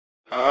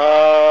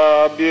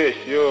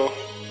Kábíyèsí o,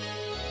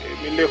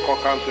 èmi lè kan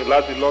kàǹtì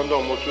láti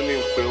London mo tún ní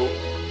ń pè ó,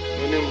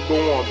 mo ní ń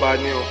gbóhùn ọba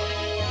ní o,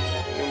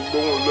 ní ń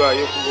gbóhùn olú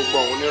ayé fún gbogbo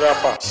àwọn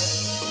oníràpà,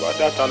 tó bá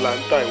dé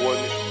Atlanta ìwọ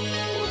ni,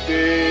 mo dé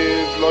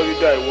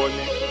Florida ìwọ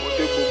ni, mo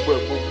dé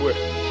gbogbo ẹ̀,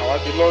 àwa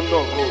ti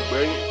London kò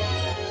gbẹ́yìn,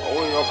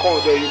 àwọn èèyàn kan ò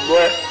dẹ̀ yìí gbọ́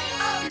ẹ̀,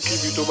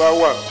 kíbi tó bá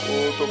wà,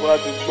 tó bá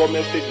ti gbọ́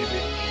mẹ́sẹ̀gì mi,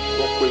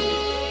 wọ́n pè mí,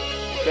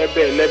 ìfẹ́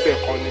bẹ́ẹ̀ lẹ́bẹ̀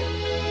kan ni,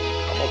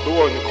 àmọ́ pé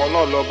wọ́n nìkan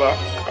náà lọ́ba.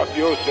 I've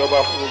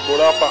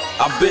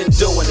been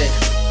doing it.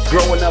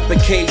 Growing up in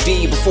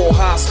KD, before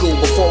high school,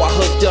 before I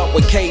hooked up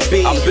with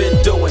KB. I've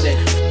been doing it.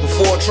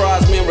 Before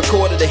Tribesmen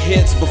recorded the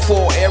hits,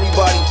 before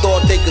everybody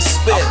thought they could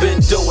spit. I've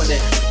been doing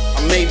it.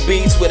 I made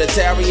beats with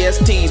Atari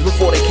STs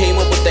before they came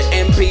up with the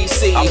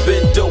MPC. I've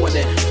been doing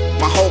it.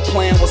 My whole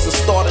plan was to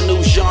start a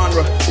new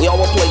genre. We all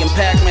were playing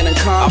Pac-Man and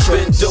Contra.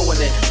 I've been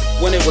doing it.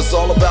 When it was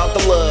all about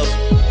the love.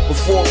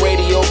 Before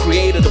radio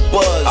created a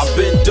buzz. I've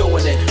been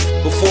doing it.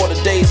 Before the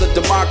days of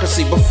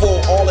democracy.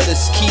 Before all of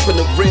this keeping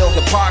the real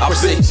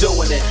hypocrisy. I've been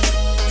doing it.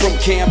 From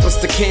campus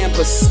to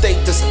campus, state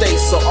to state,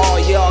 so all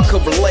y'all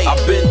could relate.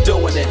 I've been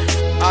doing it.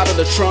 Out of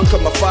the trunk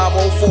of my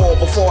 504.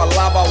 Before I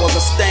live, I was a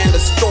standard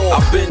store.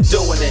 I've been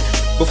doing it.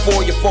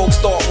 Before your folks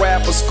start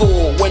rapping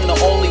school, when the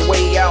only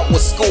way out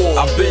was school.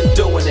 I've been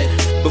doing it.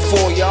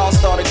 Before y'all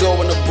started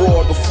going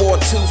abroad. Before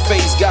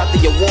Two-Face got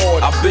the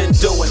award. I've been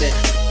doing it.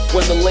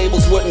 When the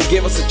labels wouldn't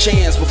give us a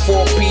chance.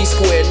 Before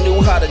P-Square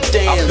knew how to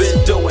dance. I've been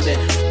doing it.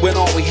 When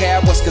all we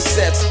had was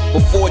cassettes.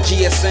 Before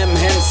GSM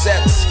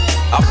handsets.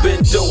 I've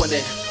been doing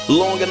it.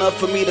 Long enough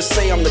for me to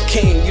say I'm the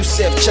king. You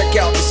said check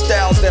out the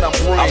styles that I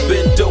bring. I've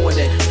been doing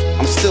it.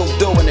 I'm still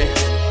doing it.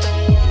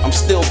 I'm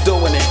still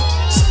doing it.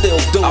 Still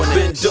doing it. I've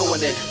been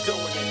doing it.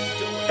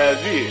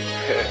 Aziz,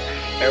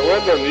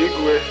 welcome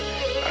Igwe.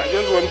 I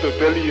just want to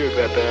tell you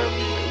that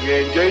we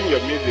are enjoying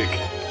your music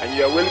and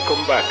you are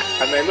welcome back.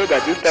 And I know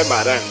that this time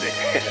around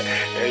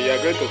you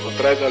are going to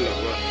surprise all of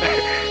us.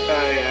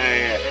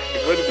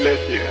 God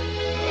bless you.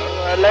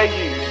 I like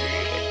you.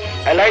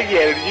 I like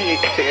your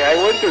music. I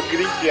want to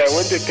greet you. I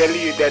want to tell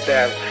you that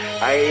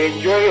I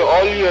enjoy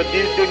all your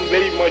this thing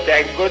very much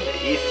and God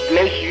is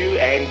bless you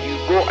and you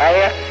go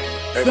higher.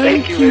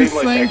 Thank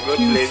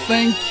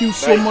you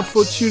so much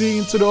for tuning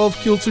into the Off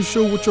Kilter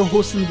Show with your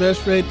host and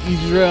best friend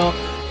Israel.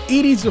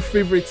 It is your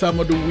favorite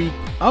time of the week.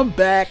 I'm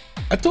back.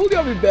 I told you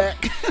I'll be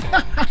back.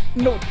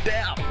 No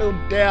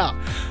doubt.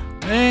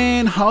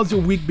 Man, how's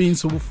your week been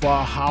so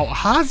far? How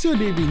has your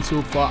day been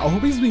so far? I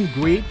hope it's been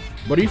great.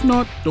 But if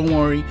not, don't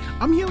worry.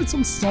 I'm here with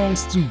some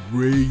songs to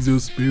raise your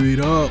spirit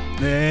up,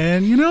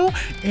 man,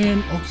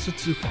 and also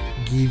to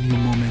give you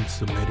moments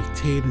to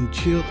meditate and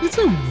chill. It's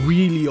a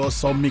really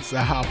awesome mix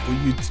I have for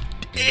you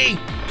today.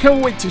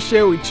 Can't wait to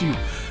share with you.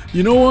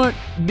 You know what?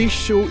 This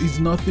show is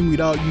nothing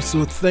without you.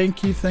 So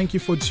thank you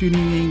for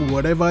tuning in.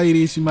 Whatever it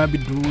is you might be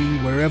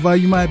doing, wherever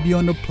you might be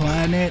on the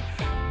planet.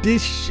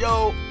 This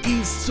show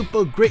is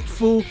super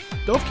grateful.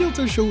 The Off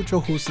Kilter Show with your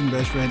host and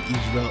best friend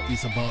Israel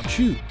is about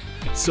you.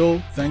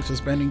 So thanks for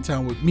spending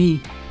time with me.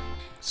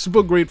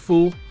 Super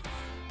grateful.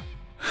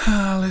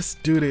 Let's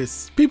do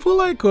this. People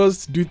like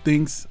us do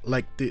things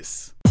like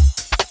this.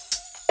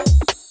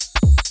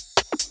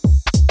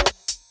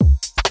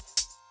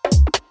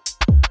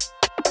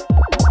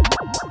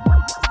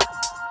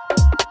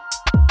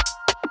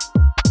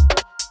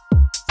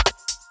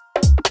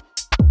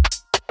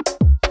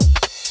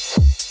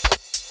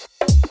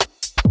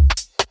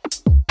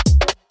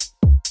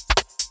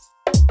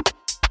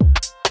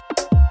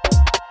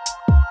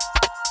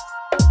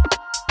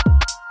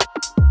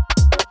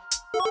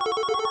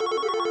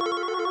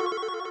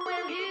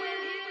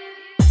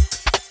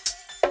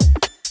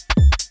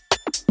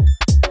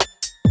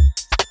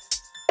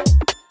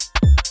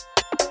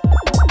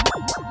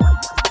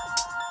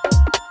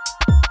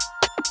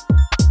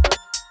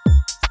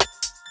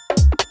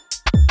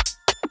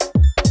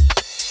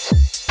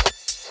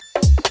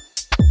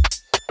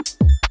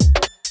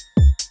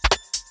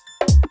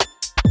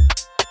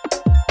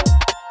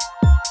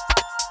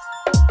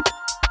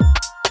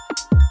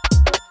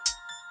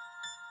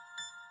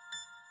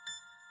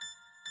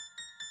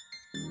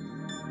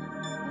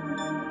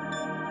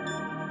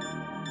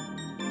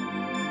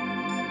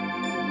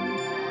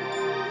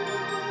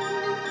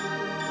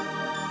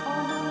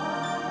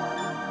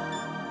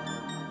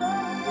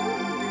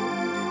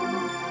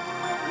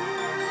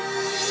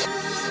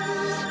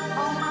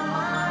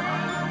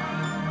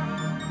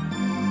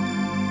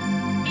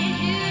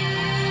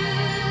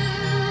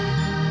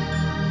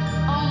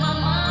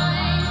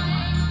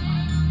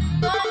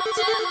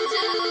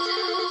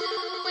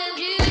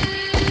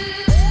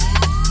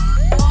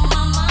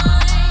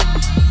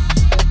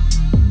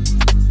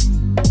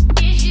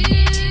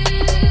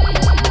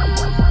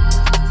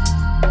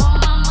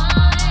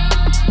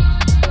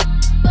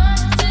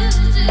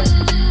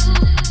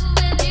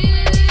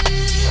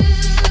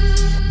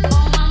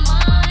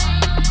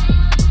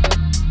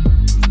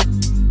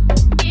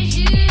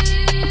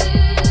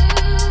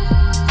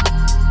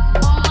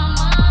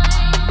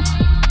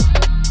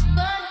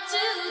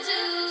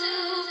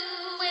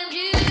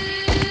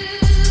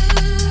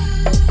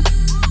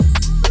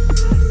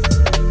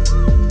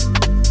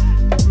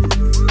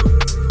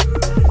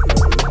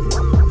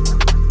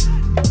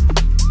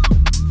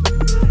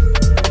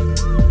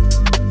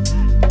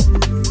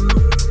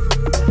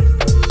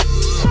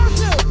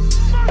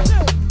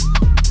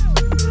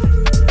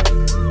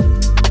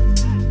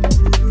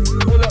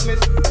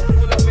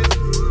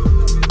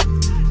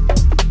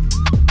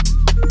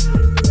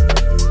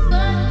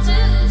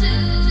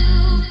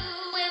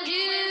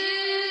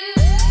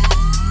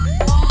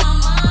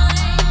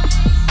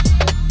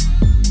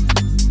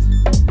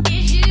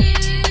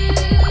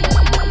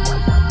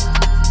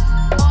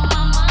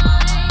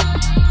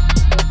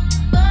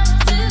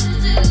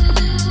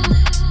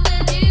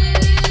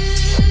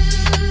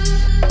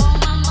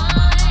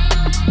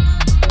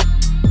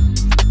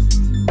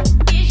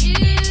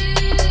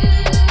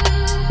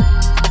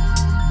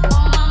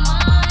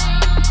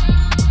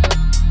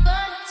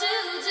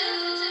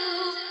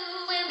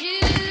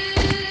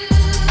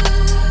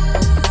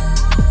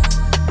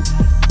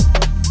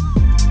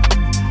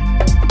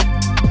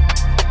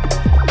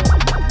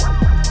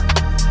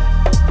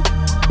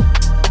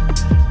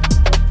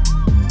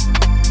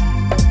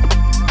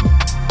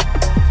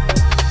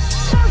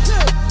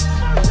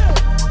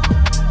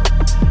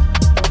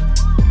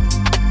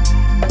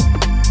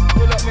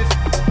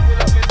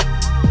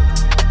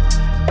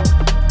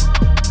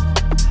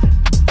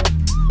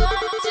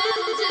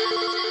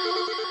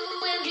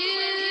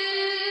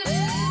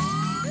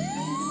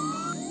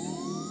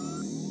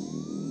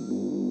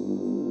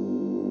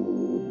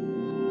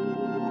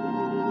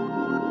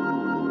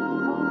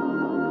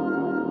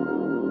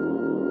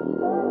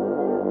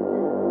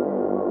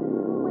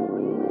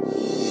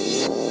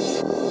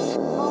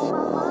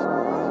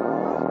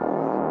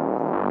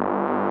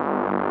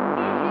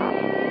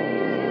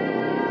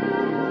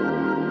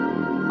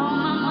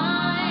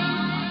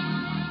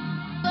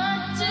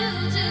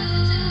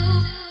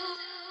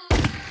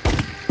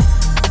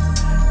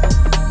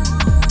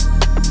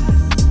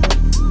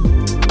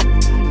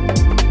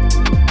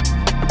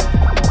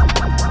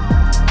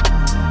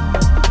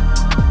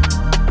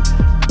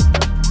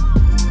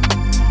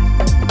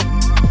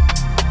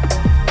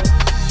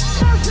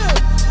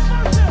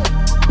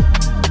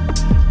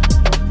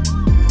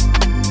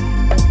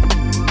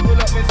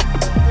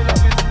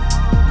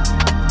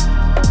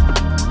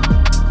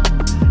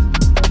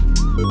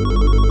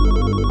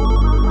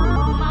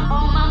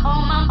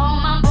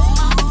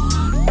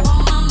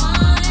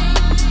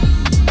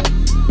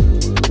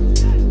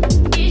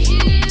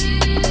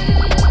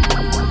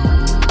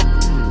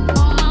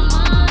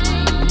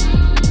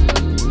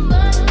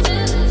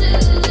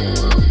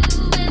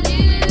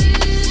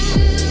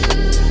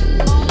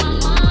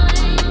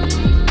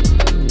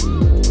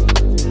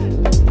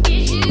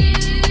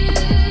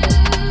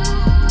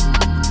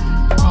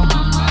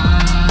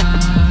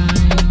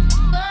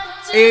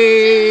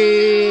 Hey,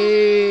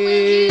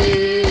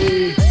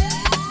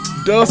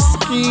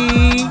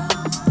 Dusky.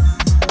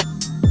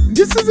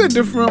 This is a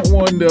different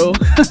one though.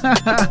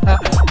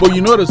 But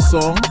you know the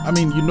song. I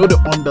mean, you know the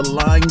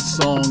underlying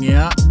song,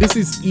 yeah? This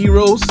is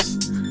Eros,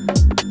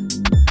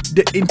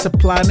 the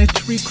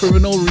Interplanetary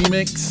Criminal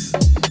remix.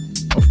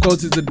 Of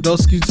course, it's a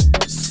Dusky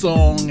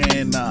song,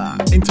 and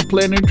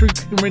Interplanetary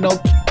Criminal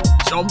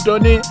jumped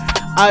on it,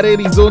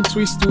 added his own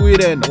twist to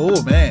it, and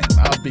oh man,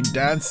 I've been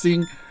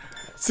dancing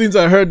since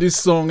I heard this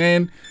song.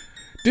 And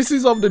this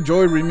is of the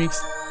Joy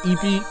Remix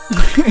EP.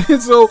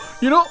 So,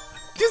 you know,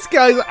 these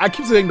guys, I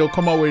keep saying they'll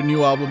come out with a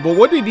new album, but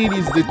what they did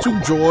is they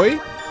took Joy,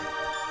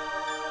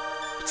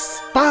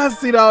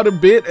 spazzed it out a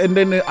bit, and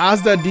then they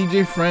asked their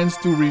DJ friends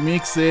to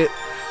remix it.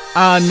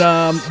 And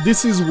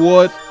this is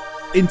what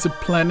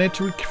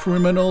Interplanetary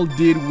Criminal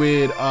did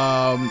with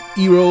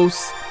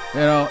Eros. You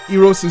know,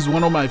 Eros is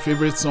one of my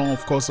favorite songs,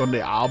 of course, on the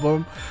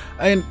album.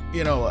 And,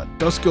 you know,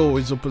 Dusky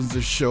always opens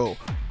the show.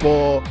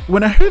 But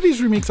when I heard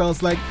this remix, I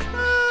was like,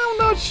 I'm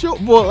not sure.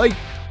 But, like,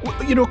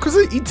 you know, because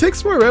it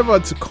takes forever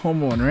to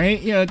come on,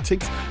 right? Yeah, it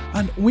takes.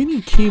 And when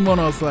it came on,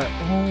 I was like,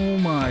 oh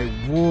my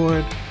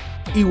word.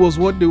 It was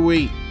worth the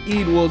wait.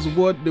 It was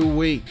worth the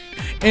wait.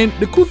 And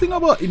the cool thing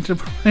about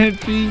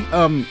Interplanetary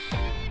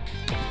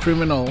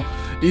Criminal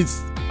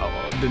is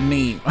the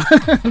name.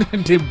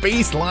 The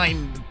bass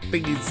line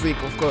thing is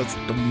sick, of course.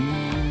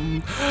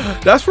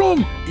 That's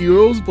from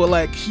Eros, but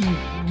like he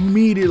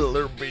made it a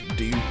little bit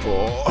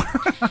deeper.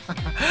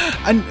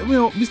 And you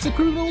know, Mr.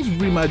 Criminal's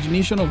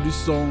reimagination of this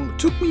song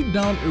took me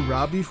down a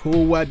rabbit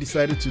hole where I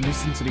decided to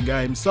listen to the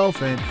guy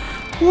himself. And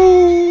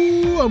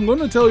I'm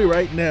gonna tell you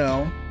right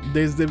now,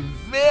 there's a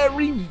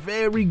very,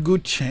 very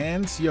good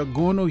chance you're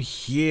gonna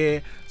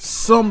hear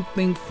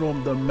something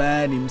from the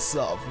man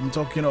himself. I'm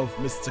talking of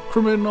Mr.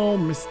 Criminal,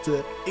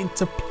 Mr.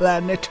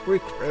 Interplanetary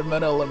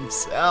Criminal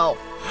himself.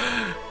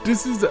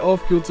 This is the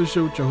Off Kilter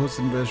Show with your host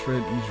and best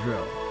friend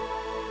Israel.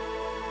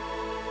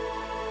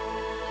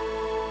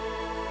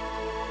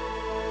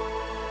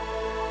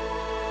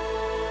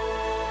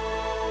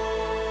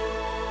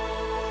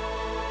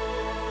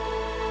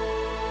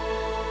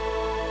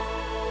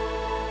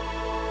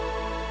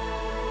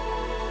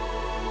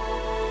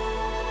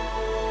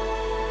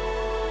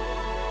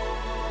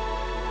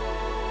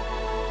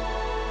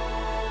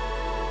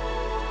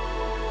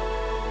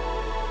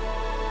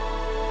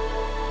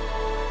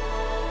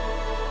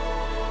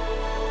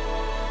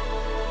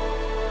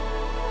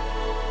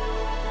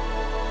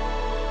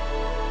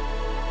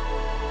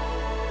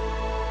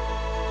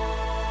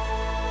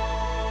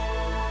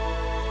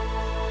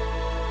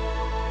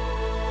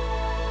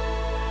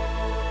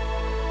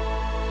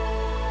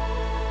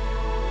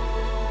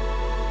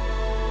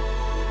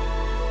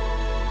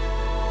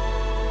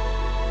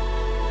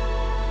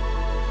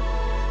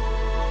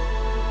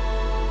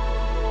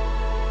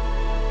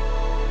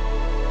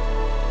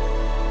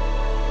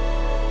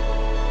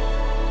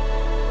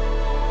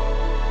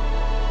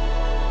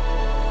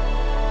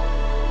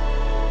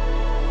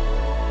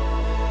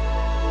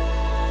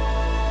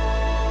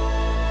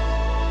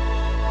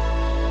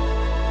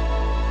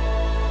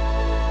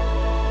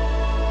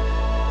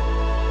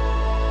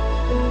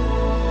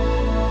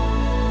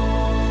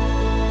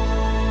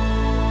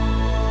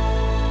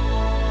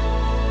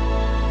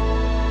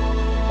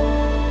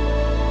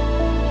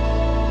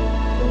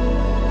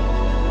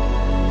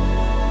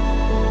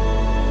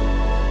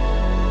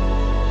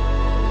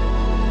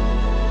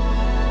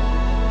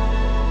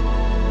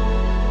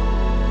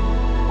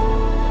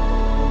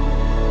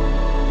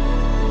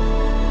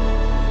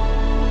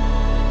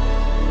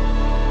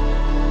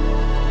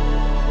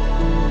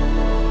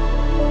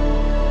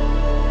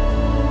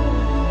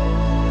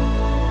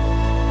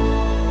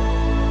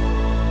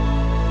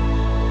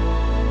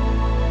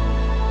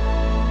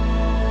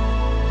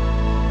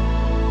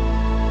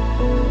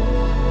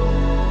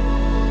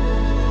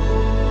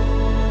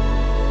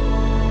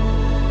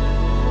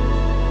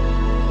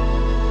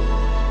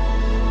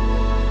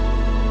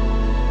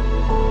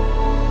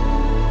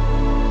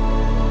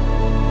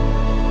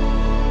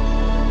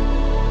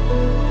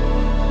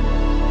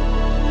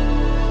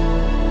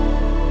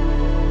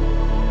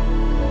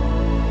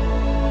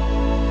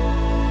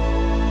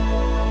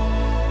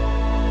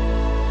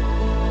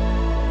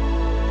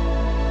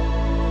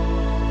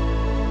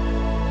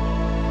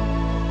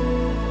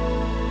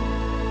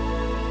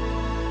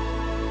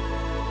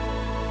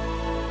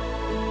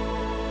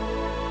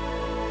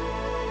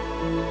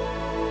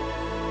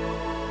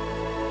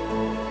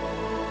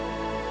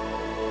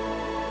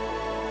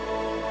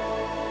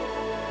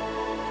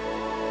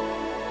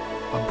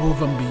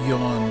 Above and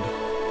beyond,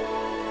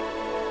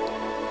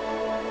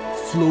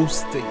 flow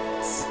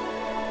states,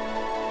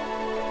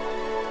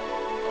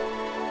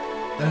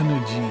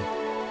 energy.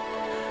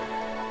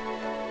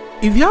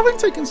 If you haven't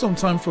taken some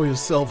time for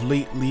yourself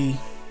lately,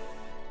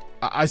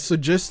 I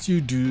suggest you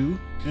do.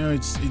 You know,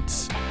 it's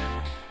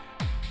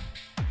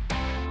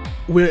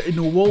we're in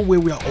a world where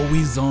we are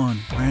always on,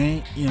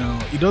 right? You know,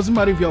 it doesn't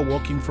matter if you're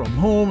working from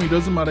home, it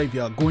doesn't matter if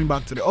you're going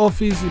back to the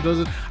office, it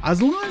doesn't,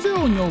 as long as you're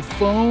on your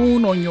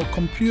phone, on your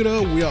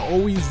computer, we are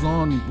always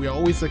on. We are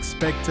always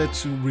expected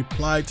to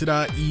reply to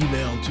that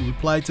email, to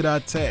reply to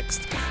that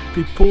text.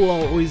 People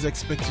are always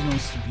expecting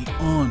us to be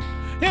on.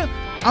 Yeah,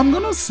 I'm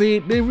gonna say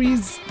there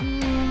is,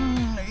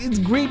 it's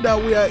great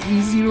that we are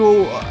easy,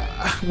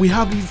 we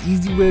have these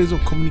easy ways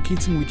of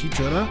communicating with each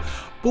other,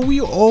 but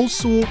we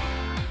also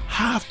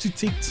have to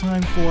take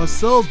time for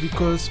ourselves,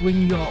 because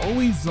when you're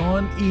always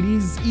on, it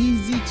is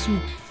easy to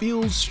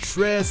feel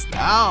stressed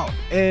out,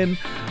 and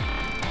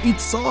it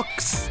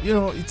sucks,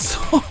 it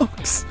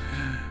sucks.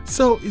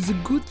 So it's a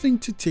good thing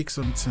to take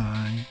some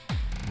time,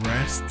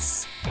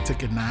 rest,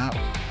 take a nap,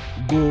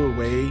 go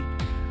away,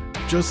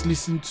 just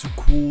listen to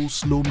cool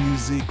slow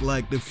music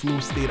like the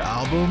Flow State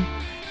album.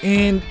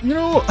 And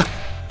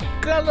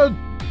kind of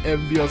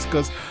envious,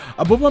 because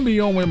Above and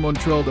Beyond went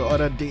Montreal the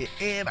other day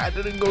and I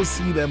didn't go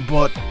see them,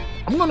 but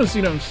I'm gonna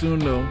see them soon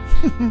though.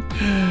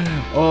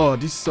 Oh,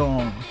 this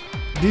song.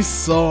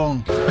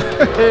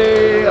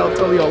 Hey, I'll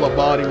tell you all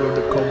about it when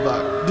we come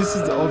back. This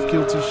is the Off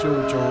Kilter Show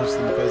with your host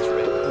and best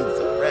friend. It's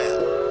a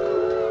rap.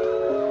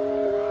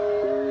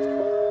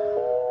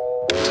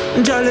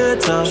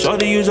 Jaleta,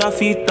 shorty use her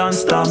feet and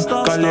stamp.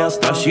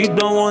 Kaleta, she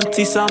don't want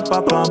this and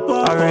papa.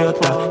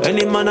 Ariota,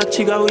 any man a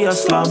chiga we a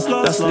slam.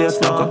 That's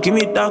later, give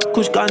me that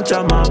kush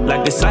ganja man.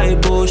 Like the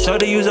psycho,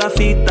 shorty use her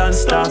feet and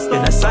stamp.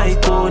 In a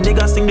psycho,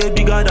 niggas think they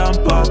bigger than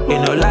pop.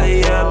 In no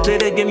lie, yeah, play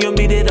the game, you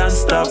beat it and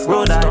stop.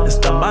 Road eye, it's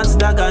the man's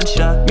that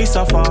gunshot. Me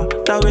suffer,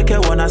 that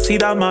wicked when I see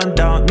that man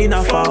down. Me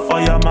not far, for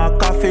your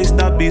mark, face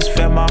that beast,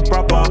 fair man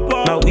proper.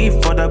 Now we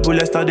for the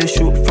bullets that they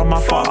shoot from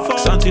afar.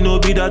 Something no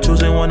be that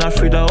chosen one, I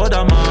free the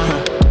other man.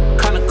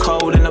 Kinda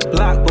cold in the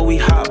block, but we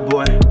hot,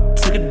 boy.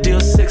 Took a deal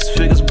 6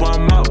 figures, boy,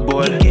 I'm out,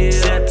 boy.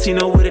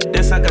 Santino with it,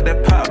 that's I got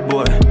that pop,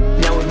 boy.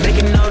 Now we're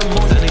making all the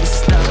moves, that nigga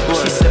stop,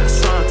 boy. She said,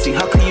 Santi,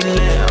 how can you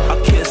land? I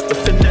kissed the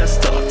finesse,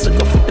 took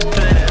off with the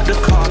band. The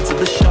car to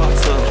the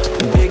shelter,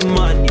 big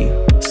money.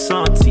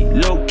 Santi,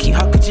 low key,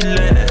 how could you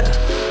land?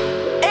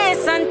 Hey,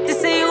 Santi,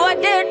 say you a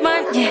dead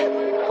man, yeah.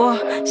 Oh,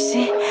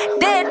 shit,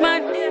 dead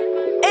man.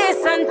 Hey,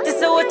 Santi,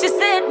 say what you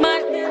said,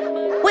 man.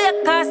 We a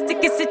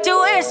caustic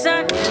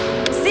situation.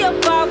 See how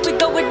far we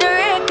go with the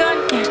ray gun.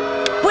 Yeah.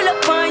 Pull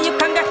up on you,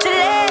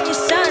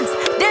 congratulations.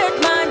 Dead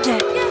man, yeah,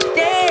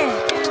 dead.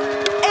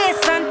 Hey,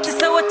 Santa,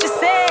 so what you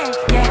say?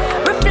 Yeah,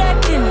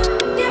 reflecting.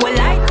 Well,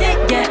 I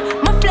take, yeah,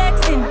 my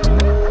flexing.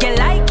 You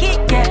like it,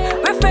 yeah,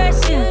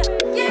 refreshing.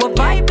 We're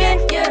vibing,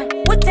 yeah,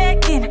 we're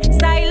taking.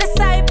 Silas,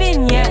 I've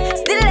been, yeah,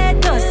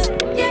 stilettos.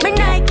 My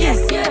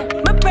Nikes,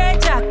 my prayer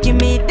jack, give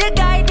me the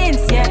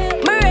guidance, yeah.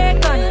 My ray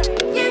gun,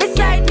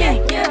 beside me.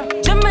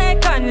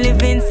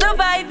 Living,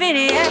 surviving,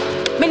 yeah.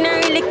 Me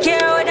not really care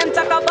what them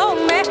talk about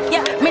me,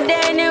 yeah. Me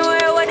there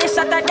anywhere where they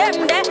shot at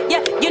them there,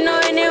 yeah. You know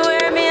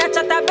anywhere me a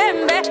chat at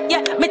bembe,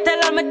 yeah. Me tell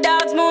all my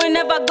dogs me we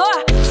never go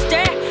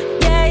stray,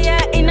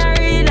 yeah. In a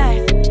real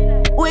life,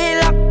 we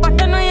lock,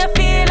 but I know you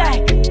feel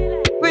like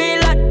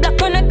real hot, that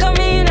gonna come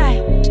in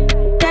like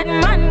that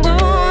man,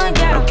 boy,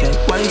 yeah. Okay,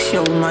 why you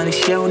show money?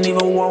 She don't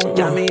even want one.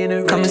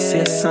 Come and see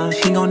her son,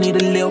 she gon'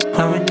 need a little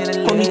pump.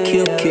 Homie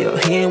kill,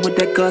 he ain't with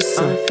that gut,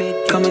 son.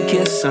 Come and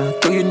get some,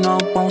 girl, you know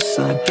I want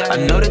some. I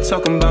know they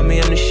talking about me,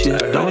 I'm the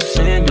shit. Don't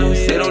send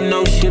this, they don't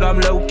know shit. I'm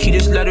low key,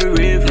 just let it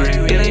rip.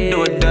 It ain't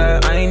do it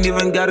that, I ain't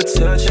even gotta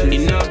touch it.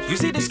 You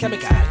see this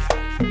chemical?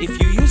 If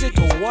you use it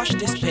to wash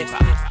this paper,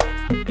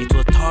 it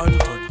will turn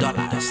to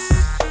dollars.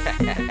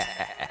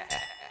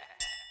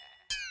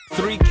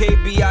 3K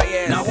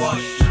Now what?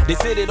 They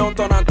say they don't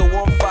turn onto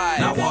 1.5.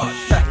 Now what?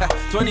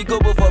 20 go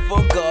before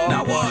phone call.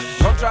 Now what?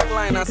 Contract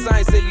line and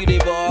sign say you they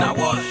ball. Now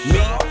what?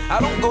 Me, I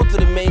don't go to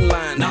the main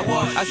line. Now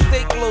what? I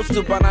stay close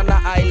to Banana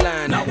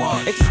Island. Now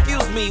what?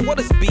 Excuse me, what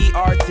is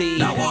BRT?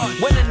 Now what?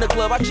 When in the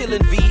club, I chill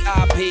in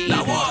VIP.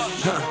 Now what?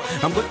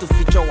 I'm going to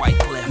feature White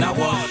Clef. Now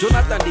what?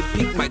 Jonathan, they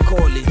pick my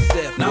call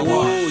itself. Now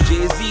what?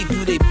 Jay-Z,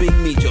 do they big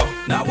me, Joe?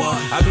 Now what?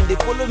 I been they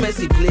follow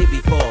Messi play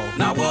before.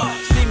 Now what?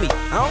 See me,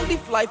 I only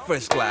fly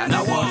first class.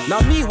 Now what?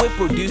 Now me we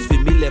produce for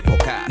me left for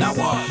cash. Now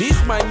what? This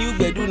my new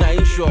bedu na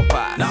in short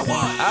pass. Now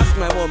what? Ask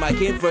my mom, I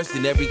came first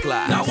in every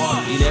class. Now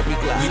what? In every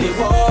class. We dey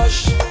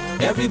wash,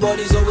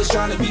 everybody's always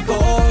trying to be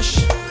posh.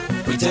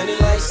 Pretending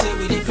like say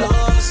we dey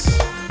floss.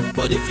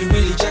 But if you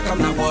really check, I'm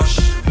not wash.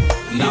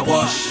 We dey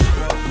wash,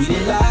 we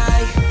dey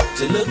lie.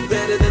 To look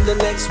better than the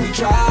next we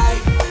try.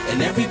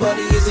 And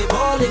everybody is a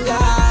ballin'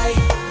 guy.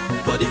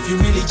 But if you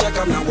really check,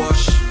 I'm not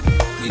wash.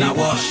 We dey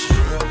wash.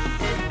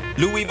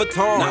 Louis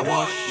Vuitton. Now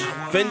wash.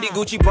 Fendi,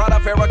 Gucci, Prada,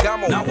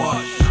 Ferragamo. Now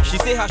wash. She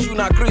say her shoe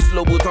na Chris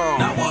Louboutin.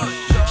 Now wash.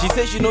 She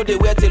say she know they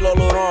wear till all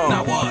around.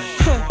 Now wash.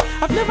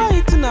 I've never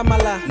eaten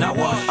amala. Now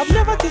what? I've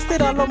never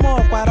tasted alomo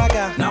or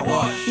paraga. Now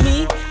what?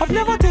 Me, I've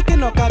never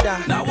taken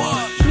okada. Now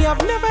what? Me,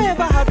 I've never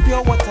ever had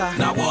pure water.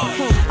 Now what?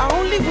 I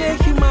only wear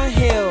human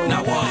hair.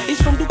 Now what?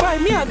 It's from Dubai.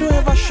 Me, I don't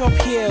ever shop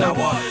here. Now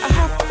what? I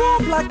have 4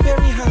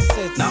 BlackBerry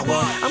handsets. Now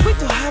what? I'm going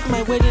to have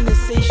my wedding in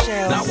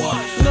Seychelles. Now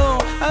what? No,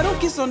 I don't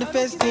kiss on the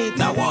first date.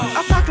 Now what?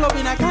 After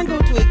clubbing, I can't go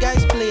to a guy's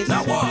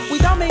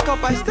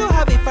makeup, I still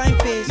have a fine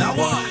face. Now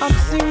what? I'm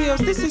serious,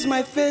 this is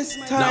my first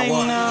time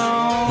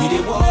now. We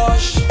did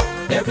wash.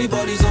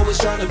 Everybody's always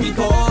trying to be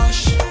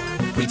posh,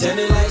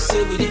 pretending like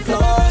say we did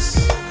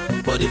floss.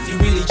 But if you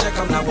really check,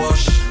 I'm not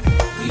wash.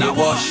 We did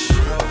wash.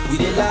 We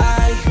did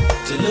lie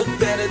to look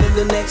better than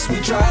the next we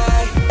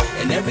try.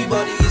 And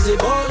everybody is a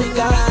balling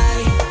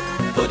guy.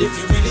 But if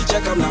you really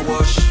check, I'm not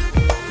wash.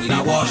 We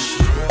did wash.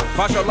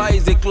 Fashola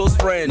is a close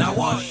friend. Now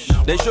wash.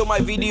 They show my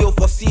video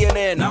for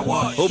CNN. Now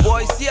wash. Oh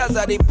boy, see us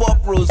at the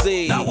pop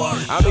rosé. Now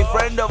wash. I'm a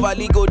friend of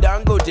Aliko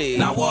Dangote.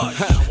 Now wash.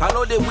 I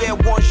know they wear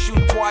one shoe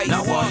twice.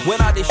 Now wash.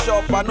 When I they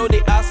shop, I know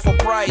they ask for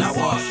price. Now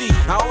wash. See,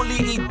 I only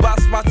eat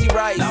basmati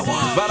rice. Now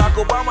wash. Barack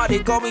Obama they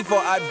call me for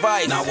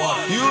advice. Now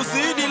wash. You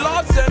see, the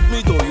Lord sent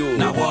me to you.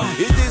 Now wash.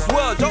 It is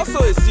well, just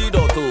sow a seed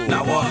or two.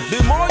 Now wash.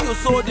 The more you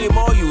sow, the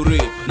more you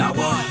reap. Now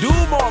wash. Do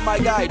more, my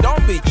guy,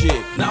 don't be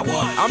cheap. Now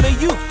wash. I'm a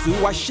youth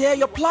too, I share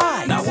your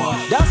plight. Now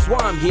what? That's why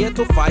I'm here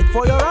to fight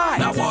for your rights.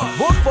 Now what?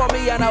 Vote for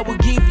me and I will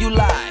give you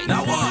life.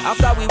 Now what?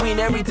 After we win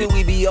everything,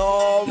 we be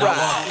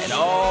alright.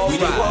 We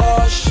did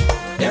wash.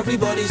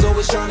 Everybody's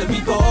always trying to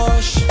be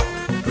posh,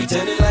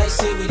 pretending like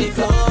say we did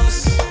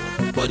floss.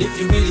 But if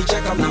you really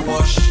check, I'm not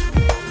wash.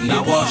 We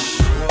did wash.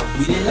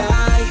 We did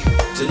lie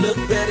to look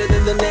better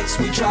than the next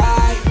we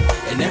try.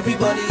 And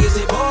everybody is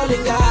a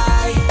balling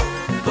guy.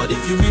 But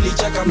if you really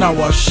check, I'm not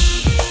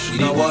wash. We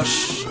did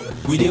wash.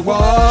 We did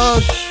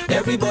wash.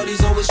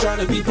 Everybody's always trying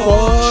to be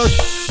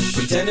posh,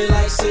 pretending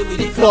like say we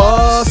did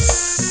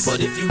floss. But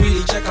if you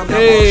really check, I'm not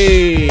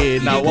Hey,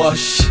 wash. now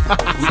wash.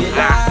 We did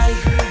lie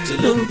to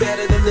look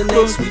better than the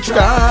next we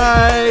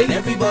try. And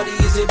everybody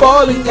is a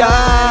Balling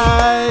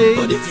guy.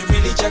 But if you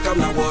really check, I'm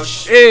not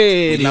wash.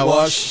 Hey, We now dey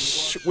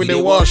wash. We With the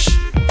dey wash.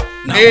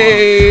 Now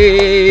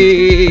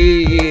Hey,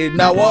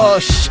 now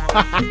wash.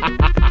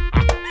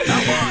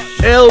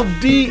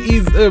 LD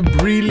is a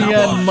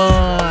brilliant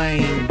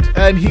mind,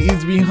 and he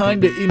is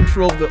behind the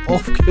intro of the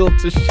Off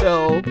Kilter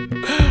show.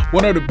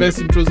 One of the best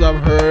intros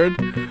I've heard.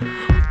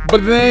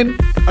 But then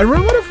I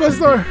remember the first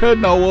time I heard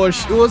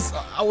Nawash,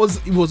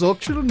 it was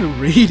actually on the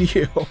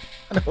radio,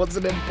 and I was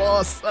in the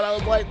bus, and I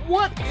was like,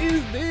 "What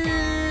is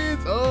this?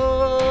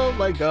 Oh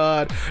my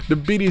god, the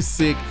beat is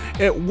sick."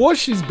 And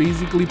Wash is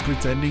basically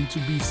pretending to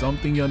be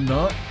something you're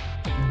not.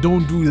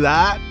 Don't do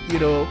that,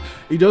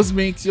 it just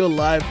makes your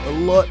life a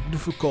lot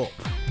difficult.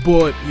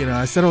 But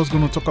I said I was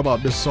going to talk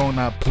about the song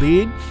I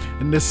played,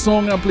 and the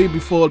song I played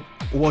before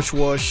Wash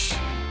Wash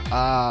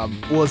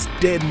was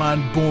Dead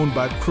Man Bone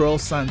by Cruel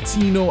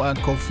Santino and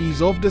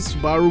Kofi's off the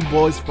Subaru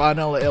Boys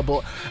Final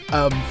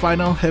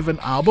Heaven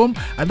album.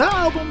 And that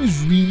album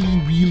is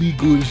really, really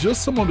good. It's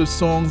just some of the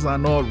songs are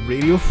not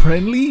radio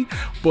friendly,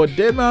 but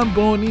Dead Man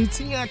Bone, it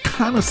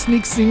kind of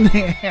sneaks in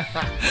there.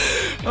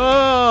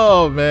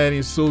 Oh man,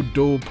 it's so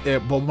dope.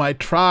 But my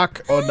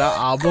track on that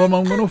album,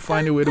 I'm gonna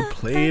find a way to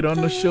play it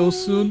on the show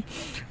soon.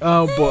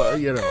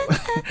 But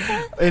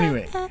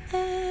anyway,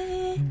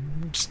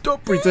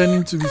 stop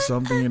pretending to be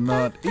something you're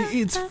not.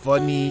 It's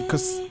funny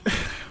because,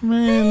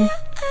 man,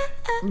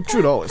 the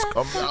truth always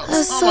comes out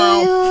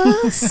somehow.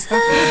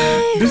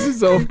 This is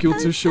the Off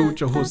Kilter show with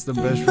your host, the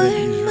best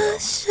friend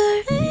Israel.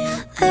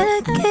 That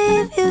I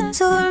gave you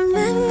to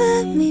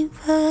remember me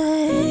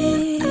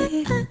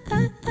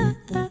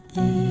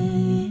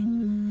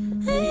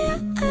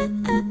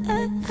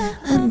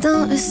I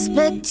don't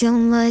respect you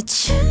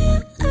much,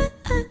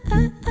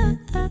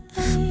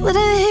 but I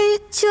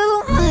hate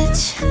you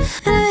much,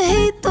 and I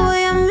hate the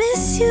way I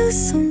miss you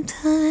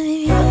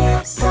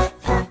sometimes.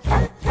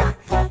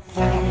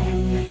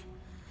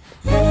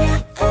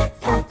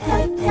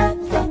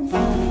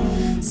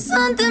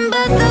 Something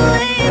about the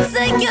way it's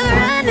like you're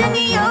running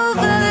me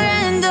over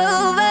and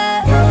over.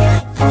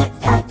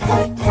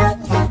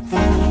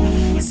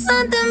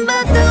 Something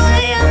about the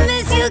way I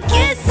miss you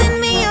kissing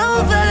me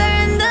over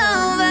and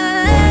over.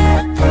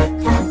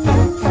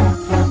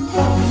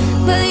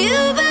 But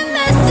you've been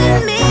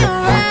messing me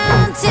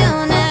around till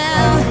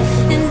now,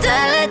 and I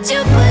let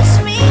you push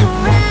me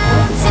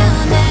around till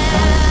now.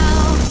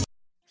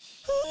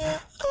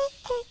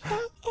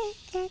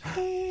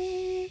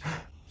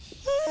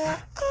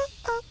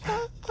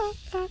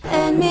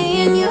 And me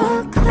in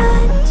your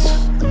clutch,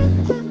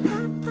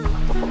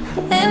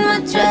 and my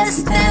dress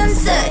and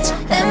such,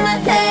 and my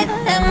head,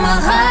 and my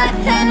heart,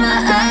 and my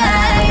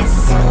eyes.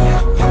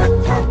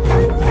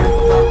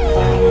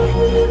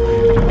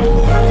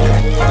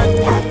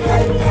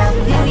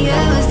 And you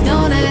was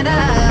doing it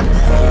up,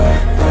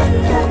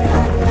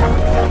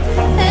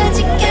 and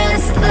you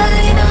can't slow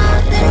it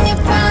up, and you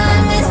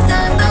promised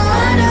I'm the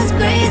one who's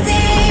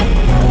crazy.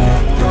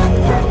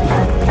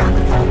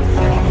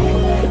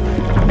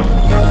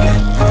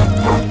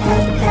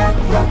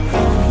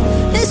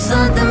 There's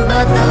something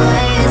about the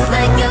way it's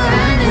like you're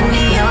running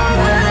me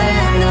over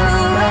and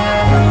over.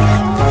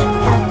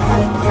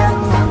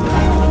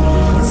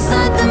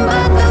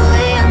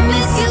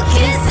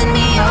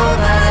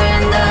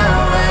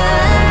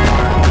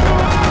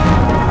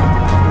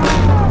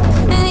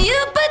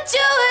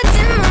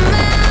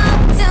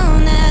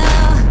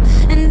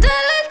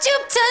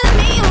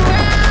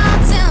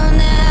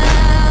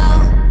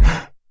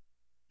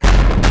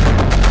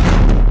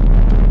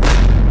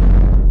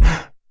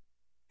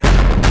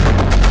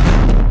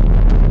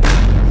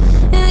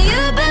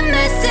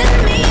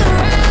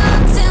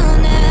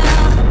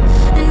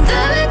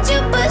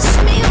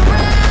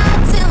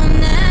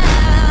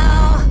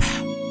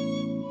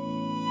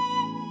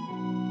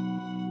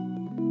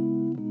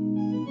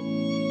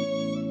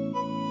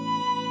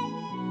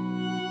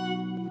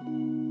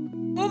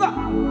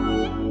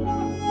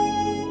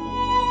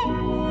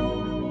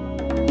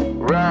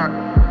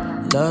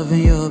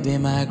 Loving you be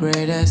my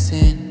greatest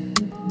sin.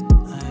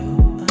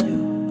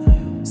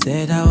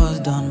 Said I was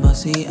done, but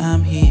see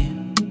I'm here.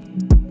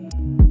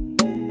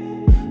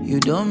 You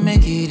don't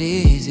make it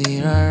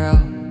easy,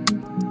 rara,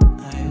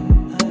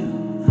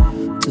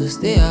 to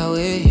stay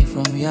away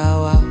from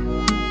Yawa.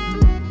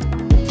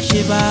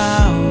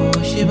 Shiba, oh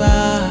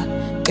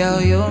Shiba,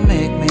 girl you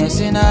make me a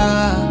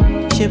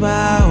sinner.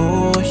 Shiba,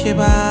 oh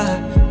Shiba,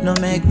 no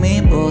make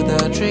me pull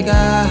the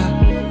trigger.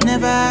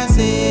 Never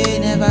say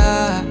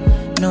never,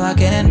 no I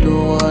can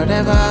do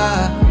whatever.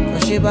 For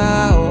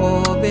Shiba,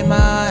 oh be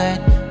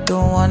mine,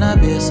 don't wanna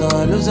be so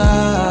loser,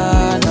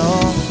 no.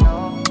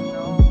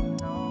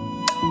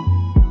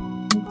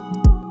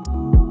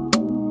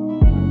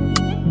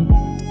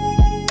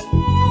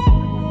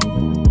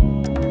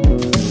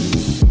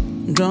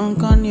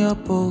 Drunk on your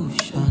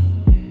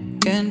potion,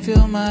 can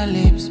feel my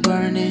lips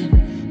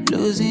burning,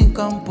 losing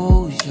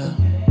composure.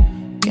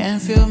 Can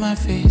feel my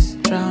face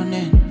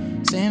drowning,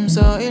 seems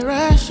so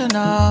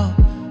irrational.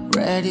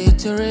 Ready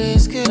to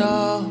risk it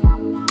all.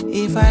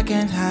 If I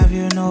can't have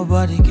you,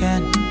 nobody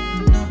can.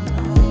 No,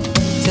 no.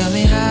 Tell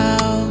me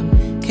how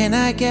can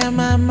I get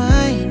my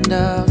mind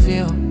off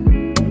you?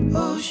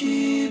 Oh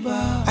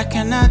Shiba, I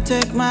cannot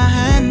take my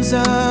hands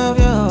off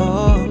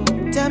you.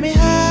 Tell me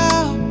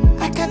how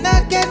I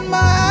cannot get my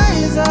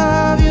eyes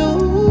off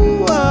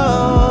you.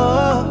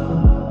 Oh.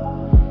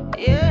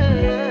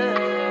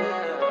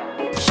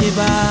 Yeah.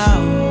 Shiba,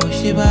 oh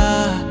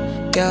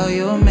Shiba, girl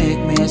you make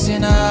me a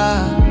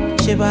sinner.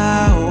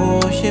 Shiba, oh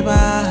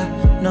Shiba,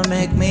 no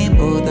make me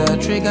pull the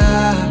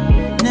trigger.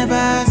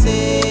 Never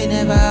say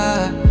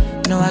never,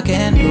 no I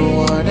can do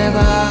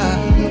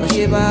whatever. For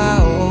Shiba,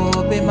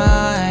 oh be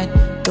mine,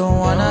 don't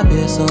wanna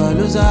be so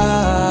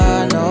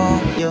loser, no.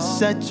 You're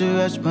such a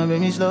rush, my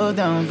baby, slow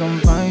down, come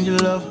find your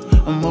love.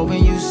 I'm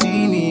hoping you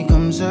see me,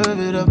 come serve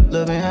it up.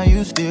 Loving how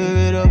you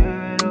stir it up.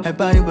 That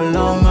body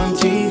belong on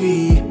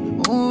TV.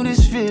 Ooh,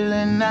 this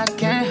feeling I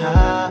can't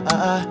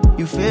hide.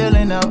 You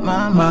filling up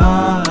my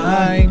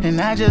mind, and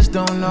I just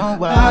don't know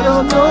why. I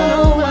don't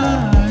know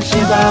why.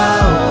 Shiba,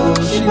 oh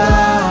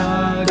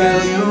Shiba,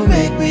 girl you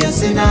make me a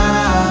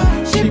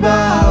sinner.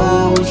 Shiba,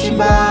 oh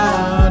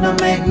Shiba, don't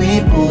make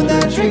me pull the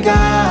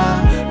trigger.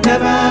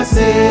 Never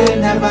say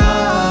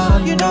never,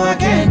 you know I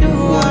can do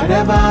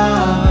whatever.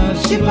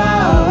 Shiba,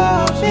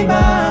 oh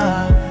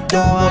Shiba,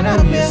 don't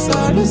wanna miss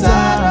a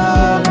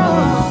loser, no.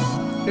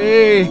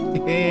 Hey,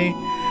 hey.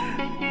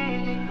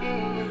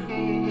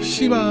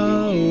 Shiba,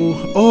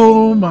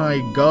 oh my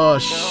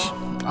gosh.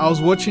 I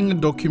was watching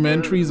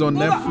documentaries on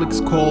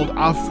Netflix called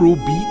Afro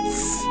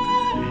Beats,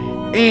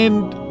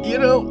 and you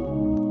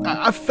know,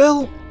 I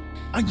felt,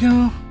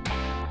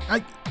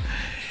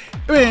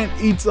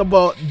 it's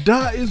about,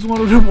 that is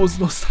one of the most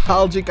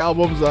nostalgic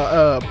albums,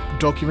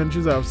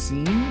 documentaries I've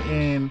seen,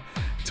 and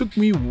it took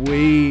me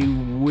way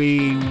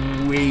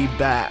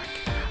back.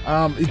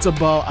 It's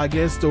about, I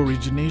guess, the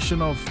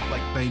origination of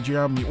like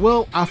Nigerian,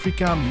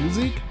 African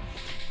music,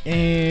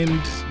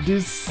 and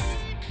this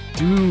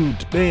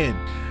dude, man,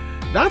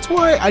 that's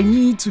why I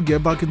need to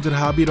get back into the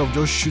habit of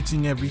just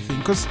shooting everything,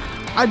 because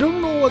I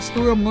don't know what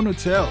story I'm gonna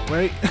tell,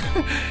 right?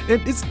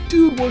 And this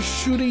dude was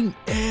shooting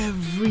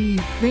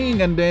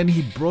everything, and then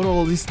he brought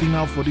all this thing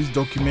out for this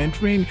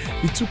documentary, and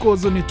he took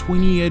us on a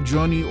 20-year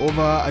journey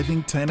over, I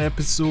think, 10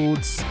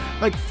 episodes,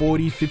 like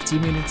 40-50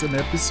 minutes an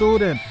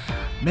episode, and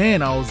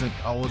man, I was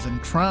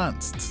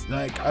entranced.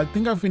 Like, I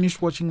think I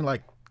finished watching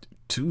like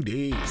 2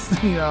 days.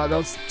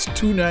 That's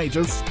 2 nights,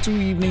 just 2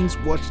 evenings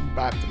watching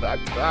back to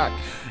back to back.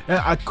 And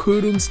I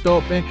couldn't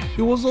stop. And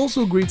it was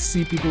also great to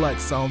see people like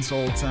Sound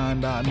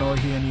Sultan that are not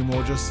here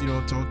anymore, just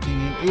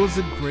talking. It was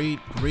a great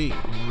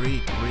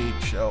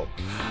show.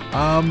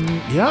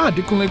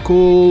 Adekunle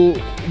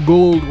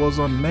Gold was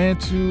on there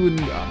too, and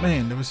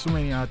man, there were so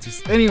many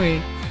artists.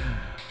 Anyway,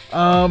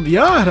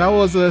 that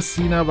was a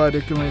Sina by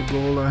Adekunle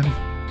Gold, and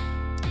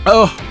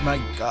oh my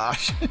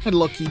gosh,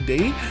 Lucky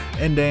Day.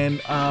 And then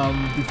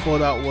before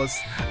that was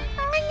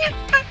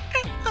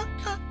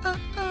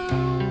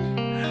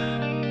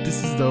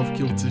this is the Off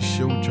Kilter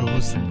Show with your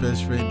host and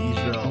best friend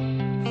Israel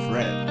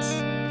Friends.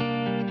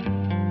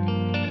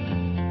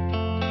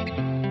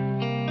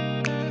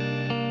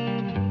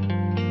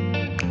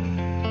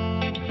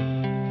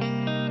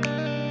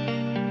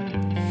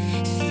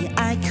 See,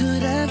 I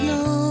could have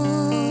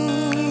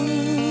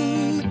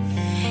known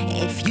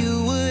if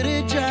you would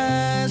have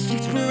just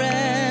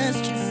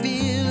expressed your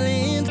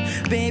feelings,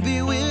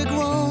 baby, we're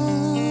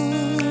grown.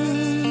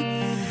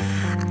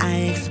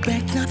 I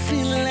expect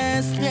nothing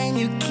less than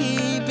you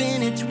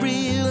keeping it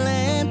real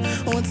and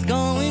what's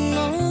going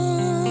on.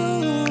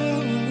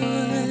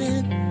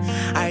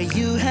 Are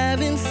you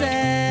having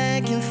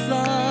second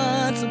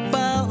thoughts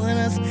about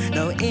us?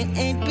 No, it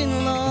ain't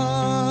been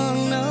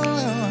long, no.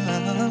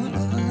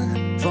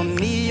 For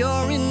me,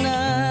 you're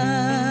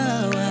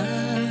enough,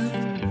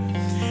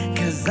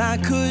 'cause I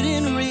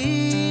couldn't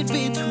read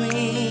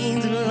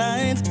between the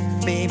lines.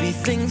 Maybe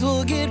things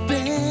will get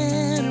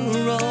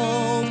better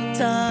over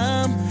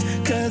time,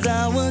 'cause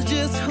I was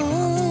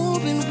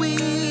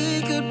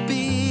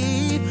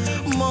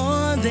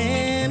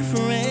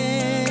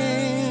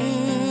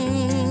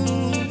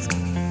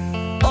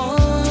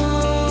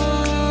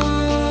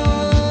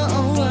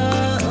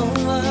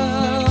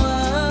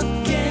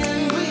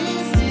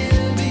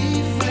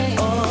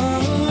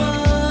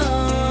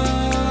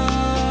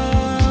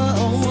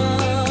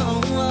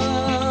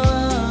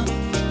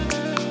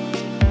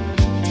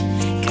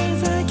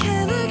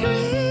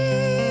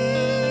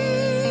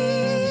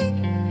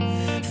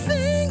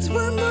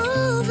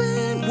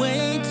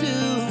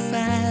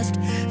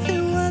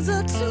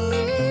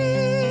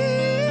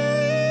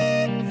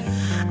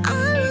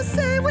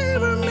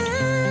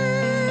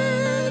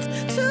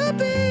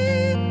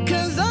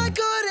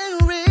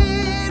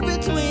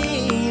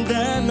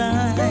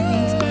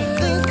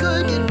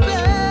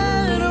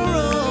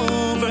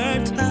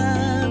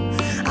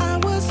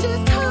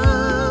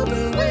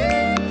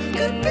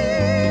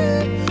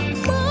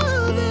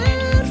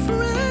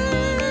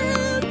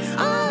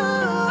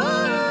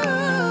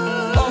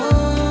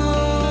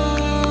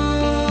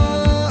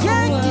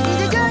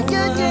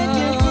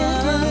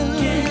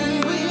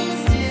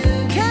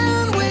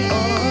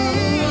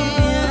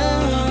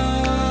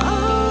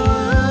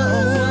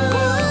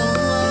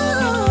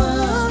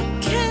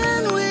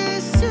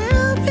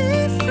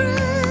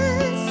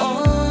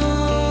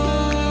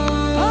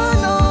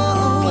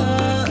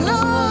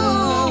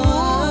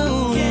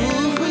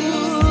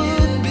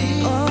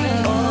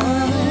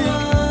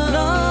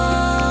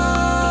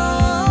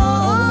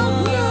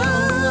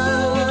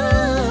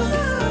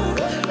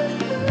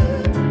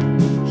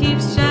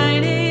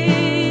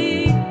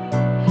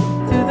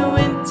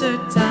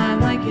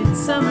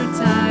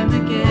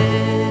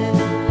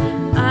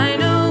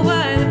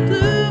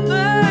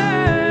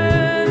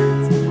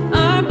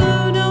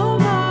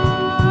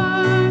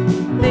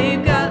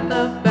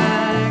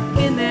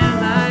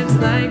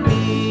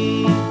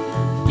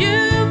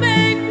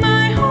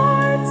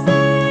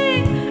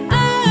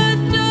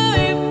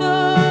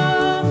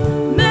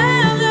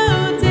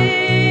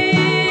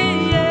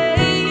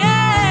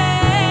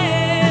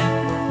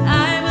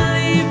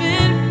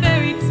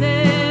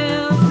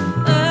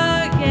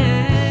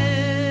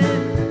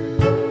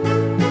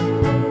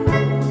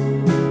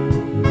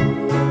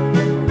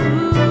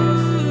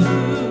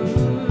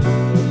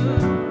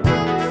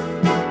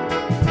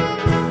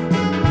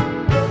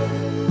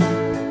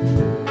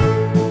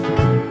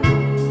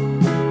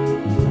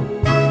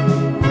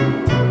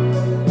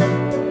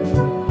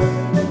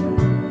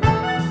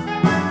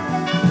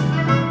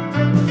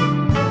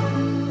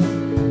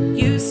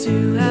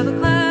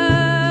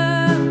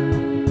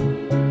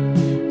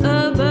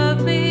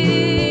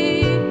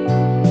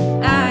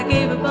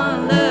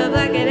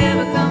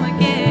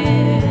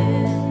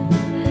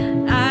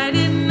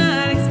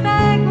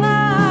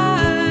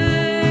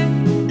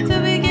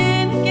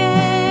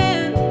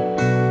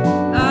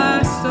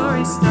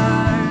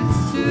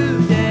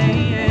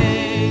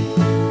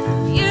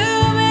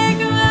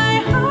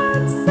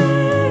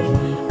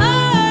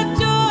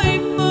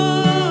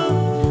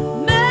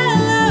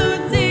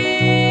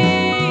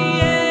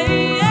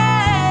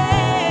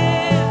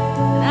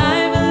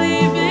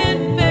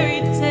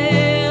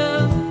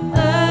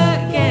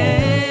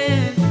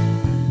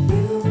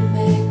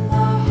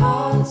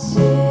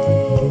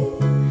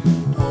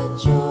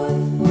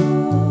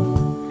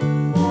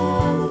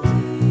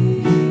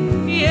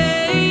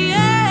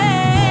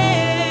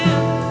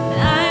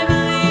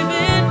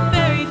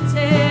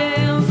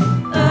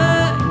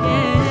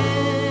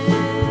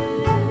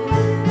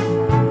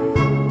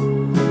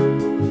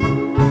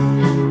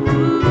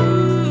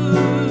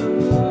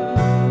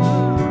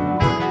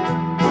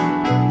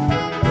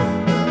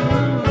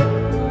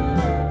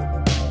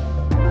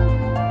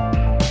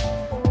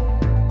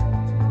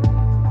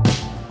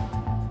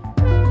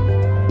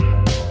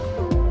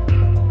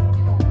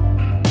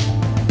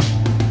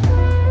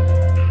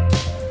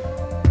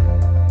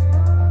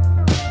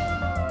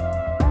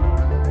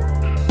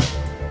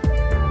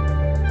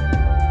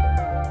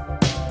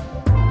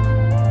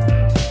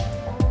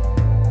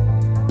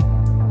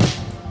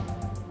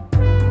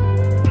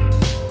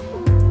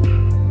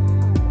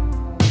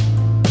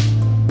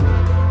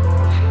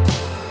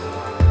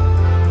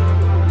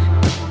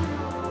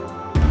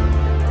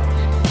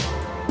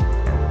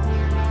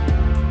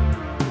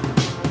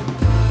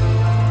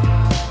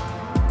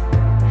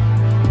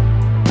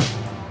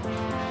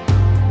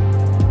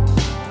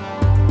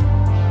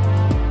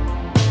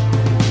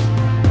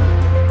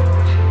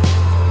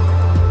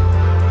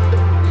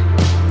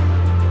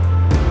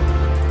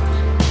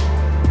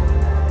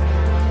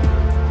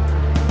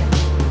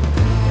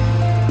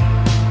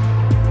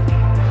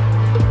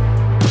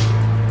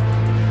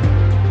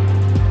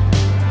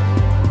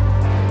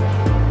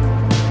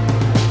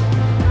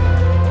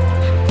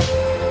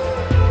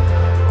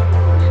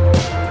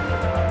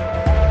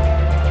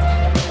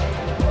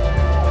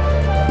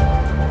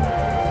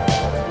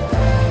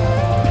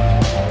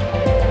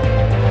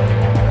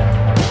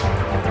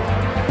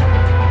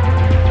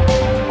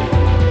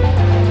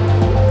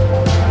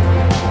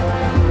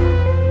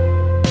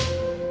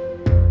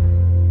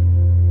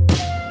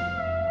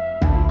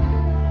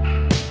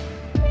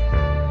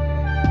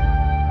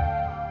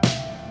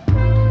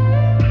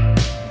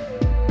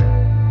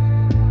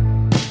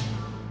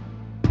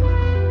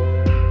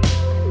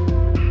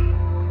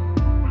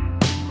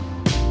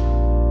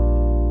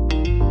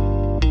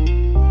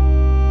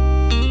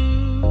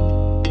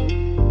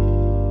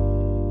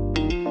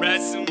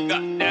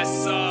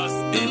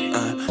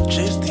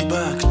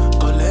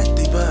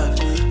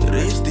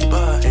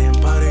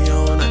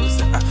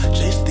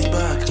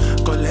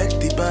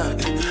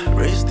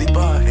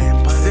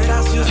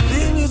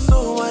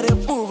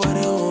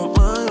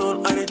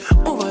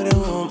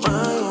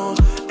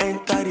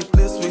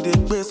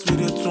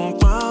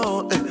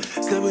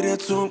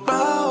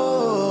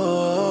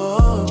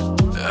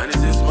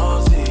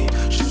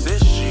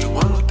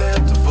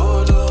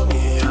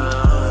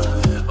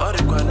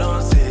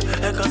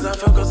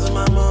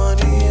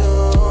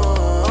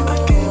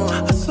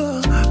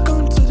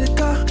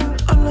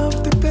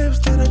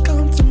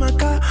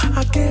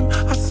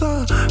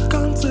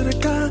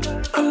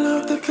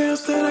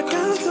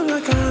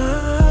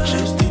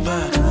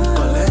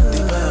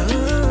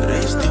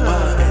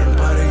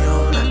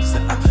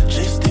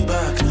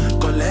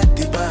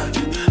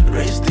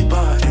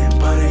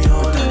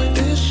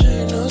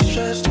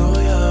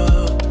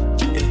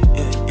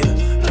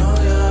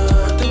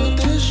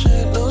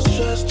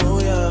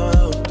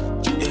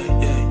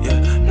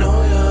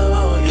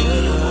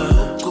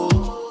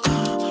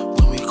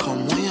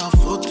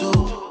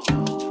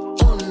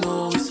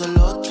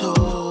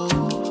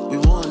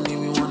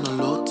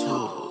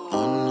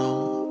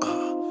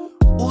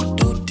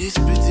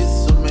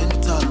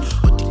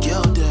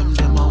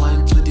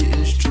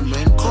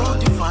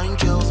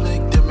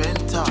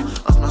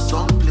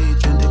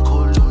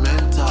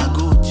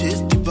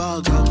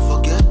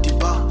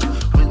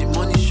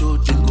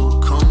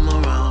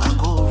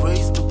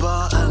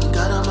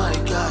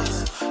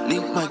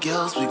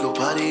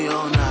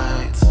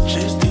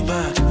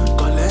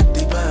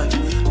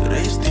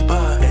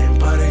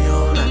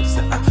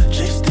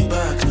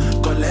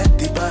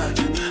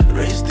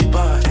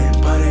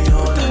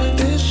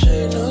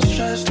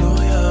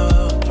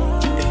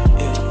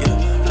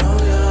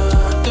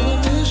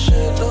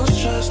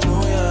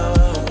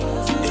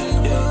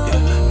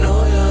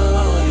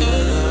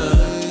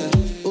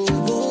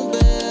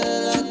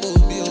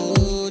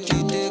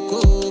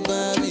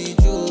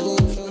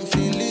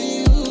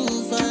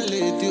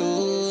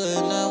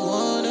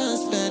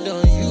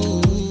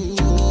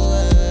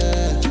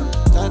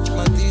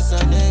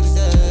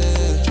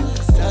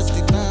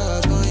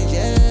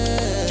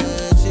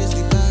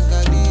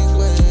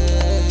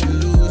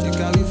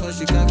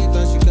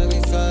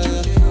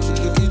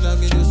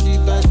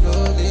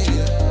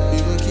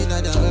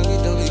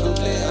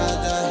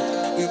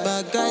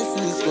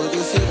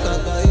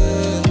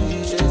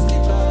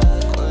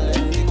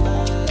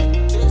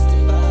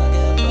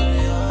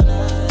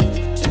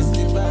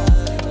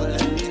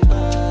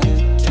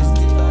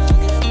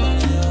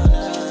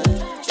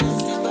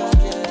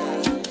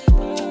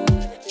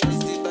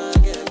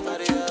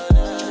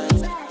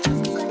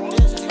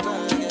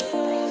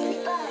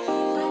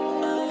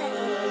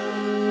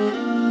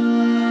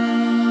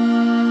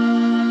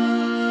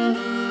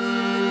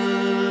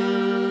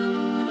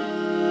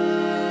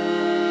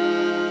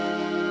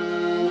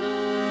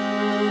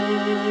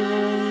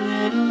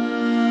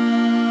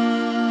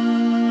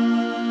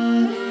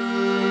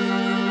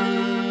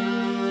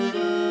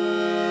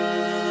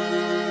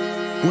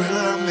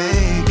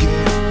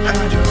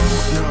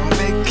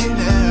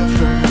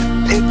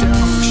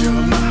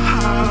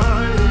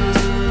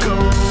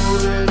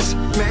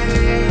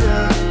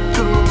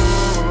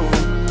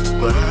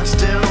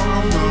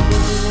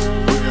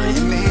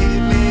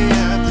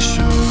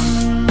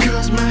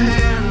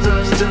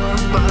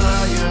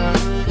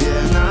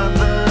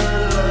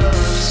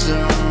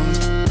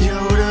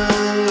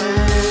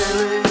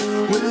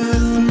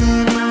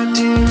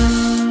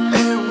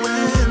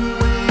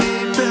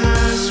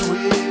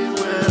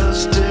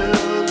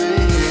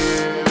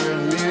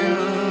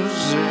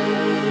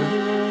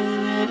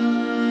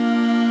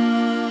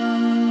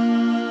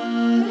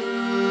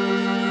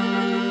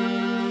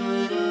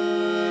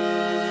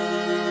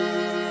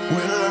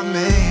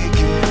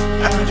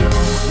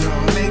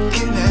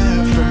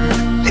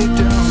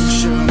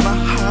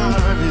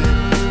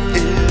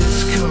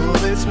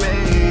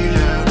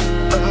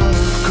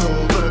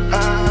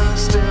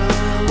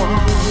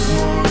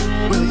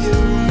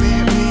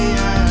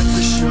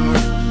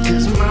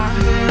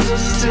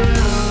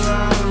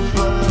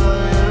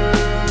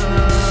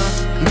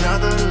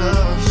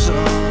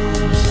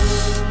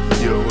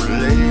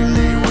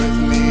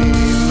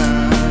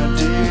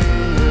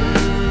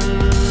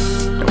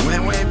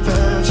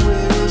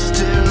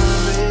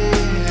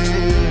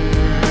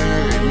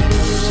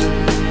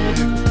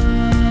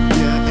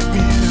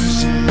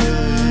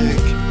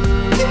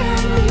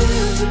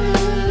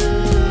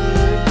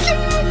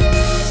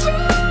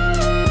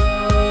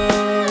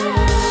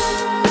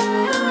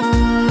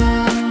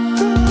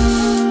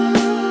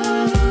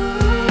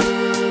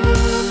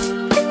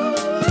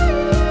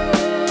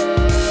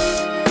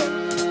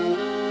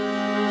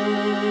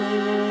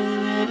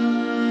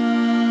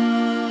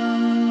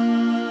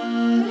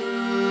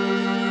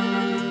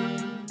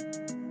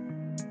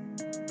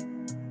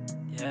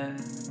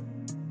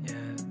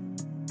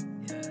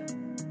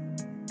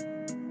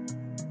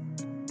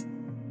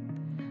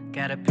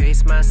Gotta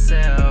pace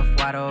myself,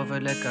 wide over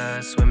liquor,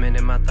 swimming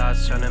in my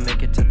thoughts, trying to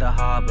make it to the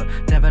harbor.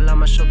 Devil on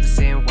my shoulder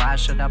saying, why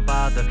should I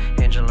bother?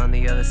 Angel on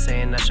the other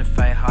saying, I should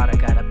fight harder.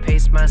 Gotta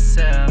pace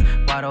myself,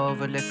 wide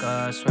over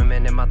liquor,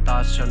 swimming in my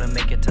thoughts, trying to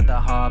make it to the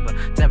harbor.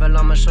 Devil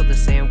on my shoulder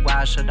saying,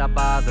 why should I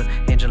bother?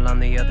 Angel on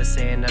the other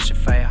saying, I should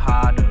fight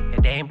harder.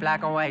 It ain't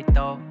black and white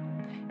though,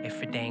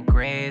 if it ain't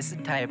gray, it's a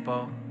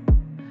typo.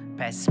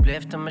 Pass a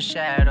spliff to my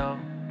shadow.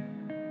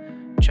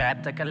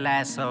 Trapped like a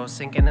lasso,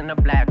 sinking in a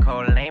black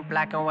hole. It ain't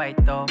black and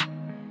white though,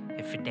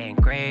 if it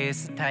ain't gray,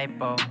 it's a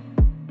typo.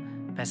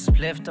 Pass a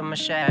spliff to my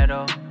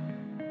shadow.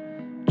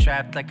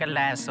 Trapped like a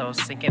lasso,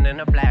 sinking in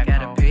a black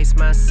hole. Gotta pace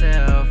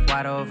myself,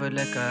 wide over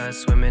liquor,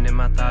 swimming in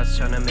my thoughts,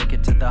 trying to make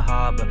it to the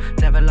harbor.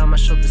 Devil on my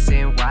shoulder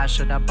saying, why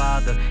should I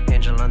bother?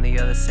 Angel on the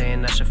other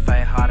saying, I should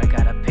fight harder.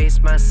 Gotta pace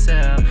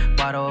myself,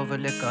 wide over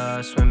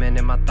liquor, swimming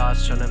in my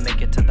thoughts, trying to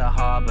make it to the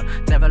harbor.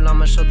 Devil on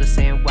my shoulder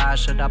saying, why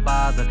should I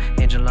bother?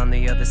 Angel on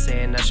the other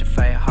saying, I should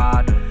fight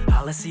harder.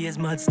 All I see is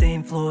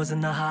mud-stained floors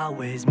in the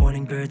hallways,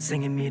 morning birds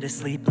singing me to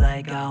sleep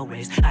like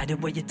always. I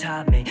did what you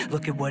taught me,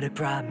 look at what it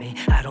brought me.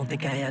 I don't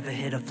think I ever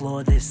hit a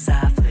floor this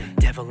softly.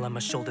 Devil on my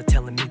shoulder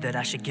telling me that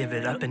I should give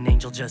it up. An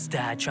angel just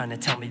died trying to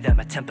tell me that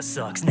my temper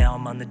sucks. Now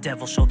I'm on the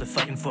devil's shoulder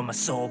fighting for my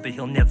soul, but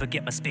he'll never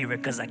get my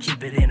spirit cause I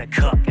keep it in a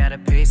cup. Gotta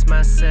pace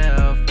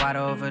myself, wide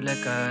over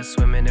liquor,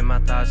 swimming in my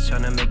thoughts,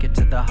 trying to make it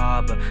to the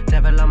harbor.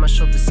 Devil on my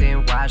shoulder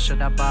saying, why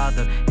should I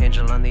bother?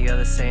 Angel on the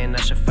other saying, I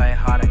should fight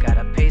harder.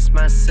 Gotta pace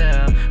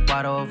myself,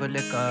 wide over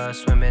liquor,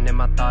 swimming in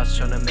my thoughts,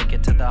 trying to make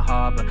it to the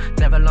harbor.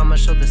 Devil on my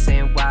shoulder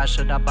saying, why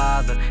should I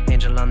bother?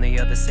 Angel on the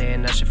other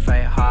saying, I should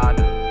fight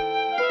harder.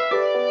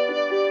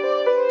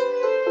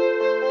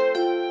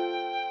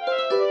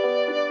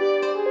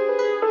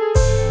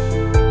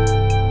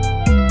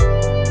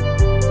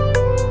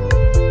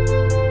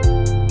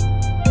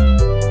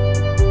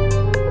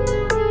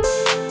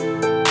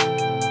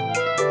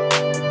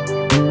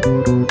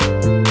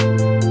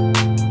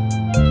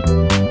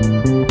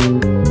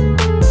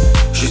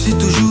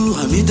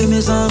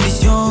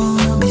 Ambitions.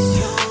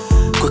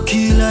 Quoi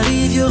qu'il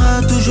arrive, il y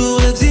aura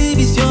toujours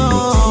l'exhibition.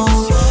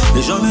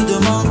 Les gens me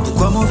demandent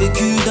pourquoi mon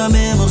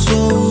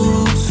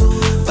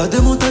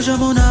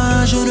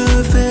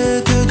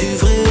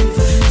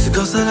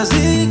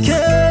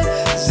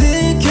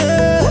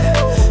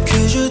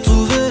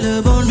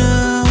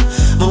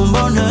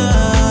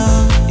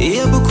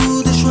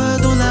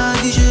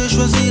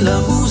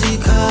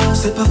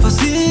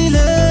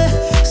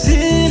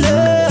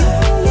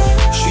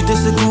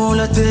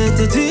tête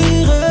est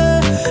dure,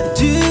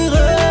 dure.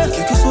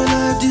 Quelle que soit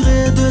la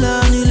durée de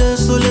la nuit, le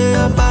soleil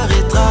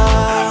apparaîtra.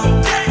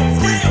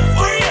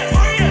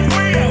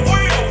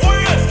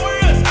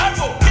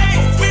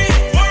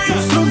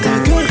 Nous sommes des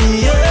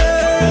guerriers.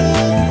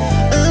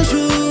 Un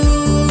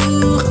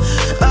jour,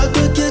 à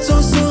deux quêtes,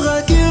 on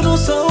saura qui nous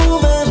sommes.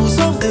 Nous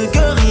sommes des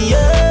guerriers.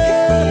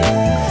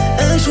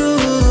 Un jour,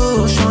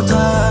 on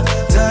chantera.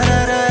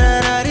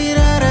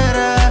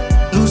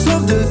 Nous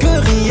sommes des guerriers.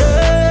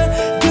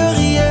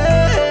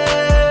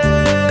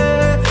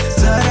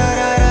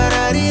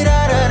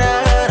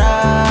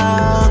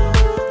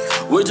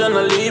 We're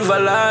gonna live our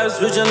lives,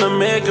 we're gonna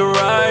make it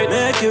right.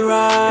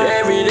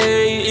 Every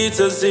day it's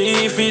as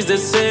if it's the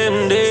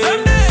same day.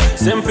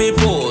 Same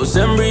people,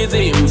 same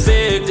breathing,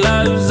 fake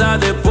lives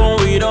at the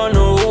point we don't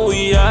know who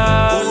we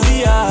are.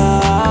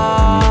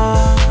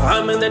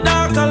 I'm in the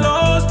dark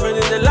alone,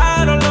 spreading the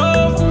light of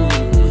love.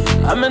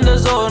 I'm in the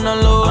zone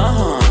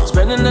alone,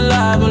 spreading the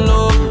light of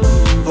love.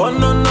 Oh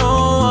no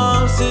no,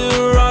 I'm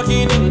still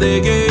rocking in the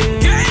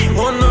game.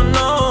 Oh no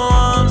no,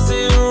 I'm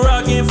still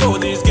rocking for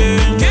this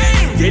game.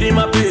 Get in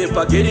my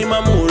paper, get in my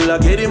moolah,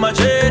 get in my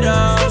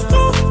cheddar.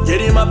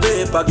 Get in my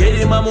paper, get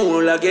in my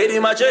moolah, get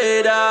in my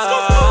cheddar.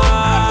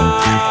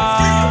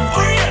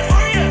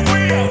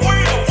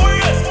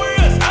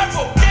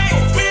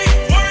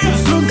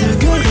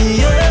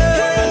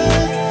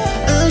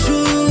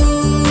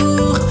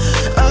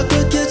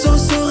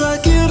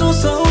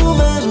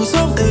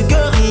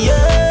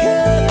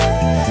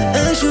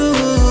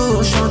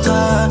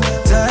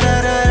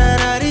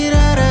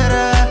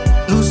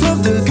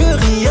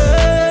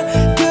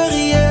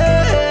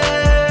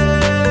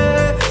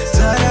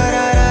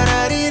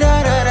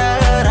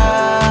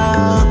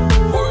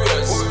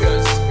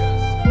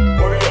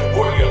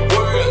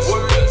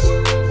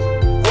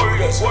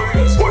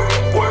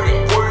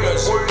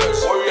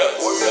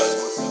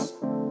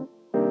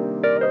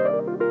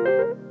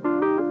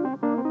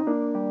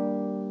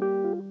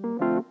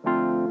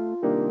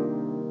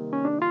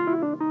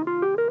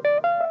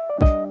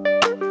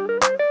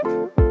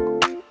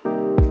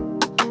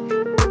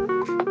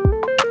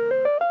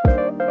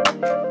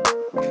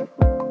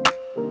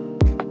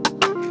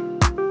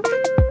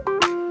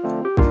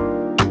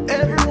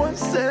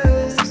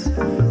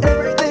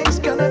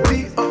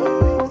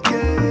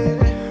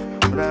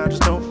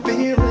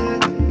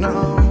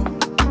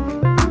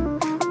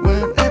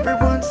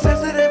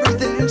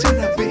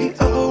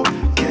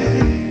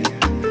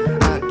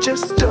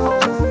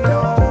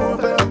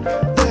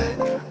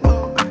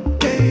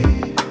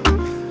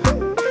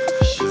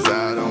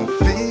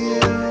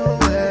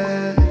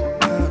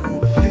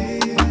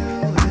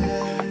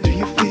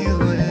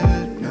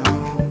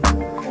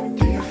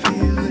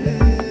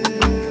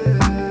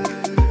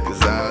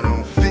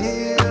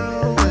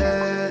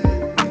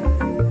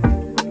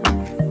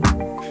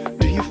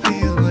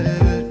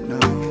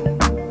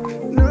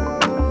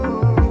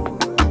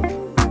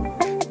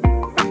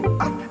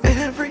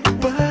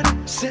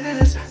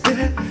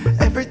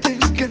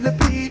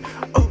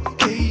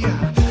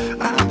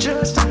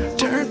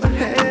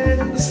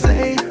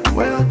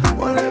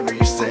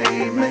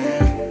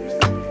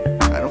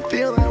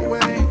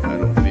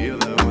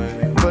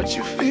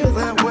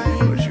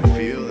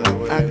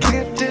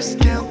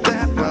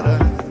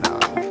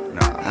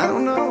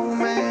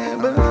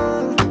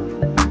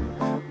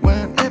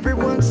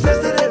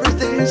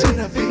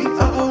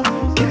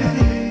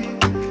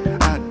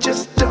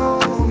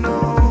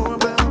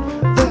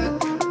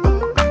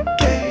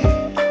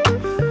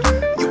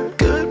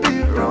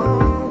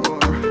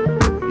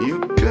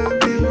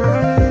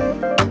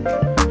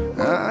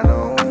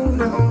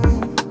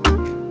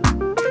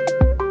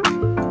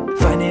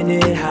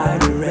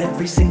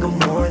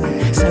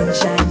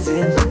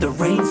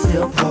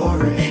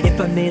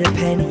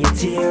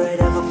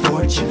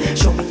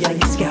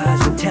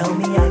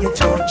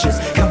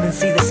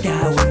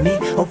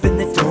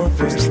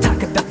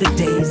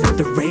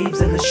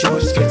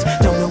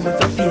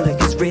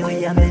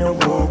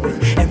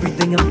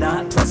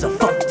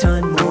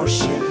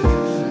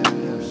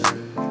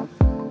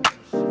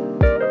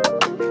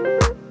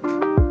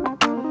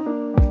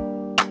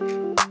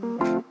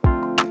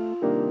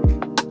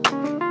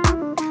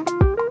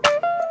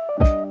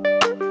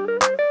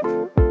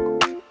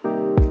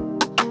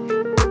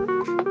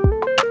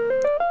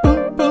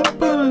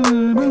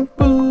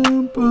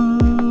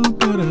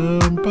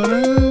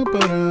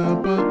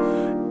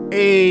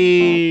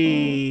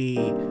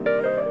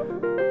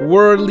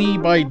 Worldly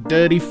by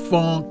Dirty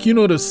Funk. You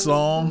know the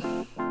song.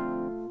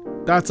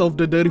 That's off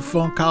the Dirty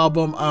Funk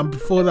album. And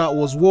before that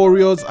was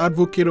Warriors,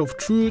 Advocate of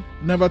Truth,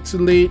 Never Too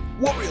Late.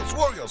 Warriors.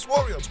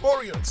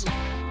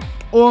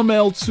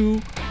 OML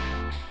 2,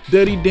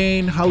 Dirty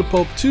Dane,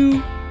 Halipop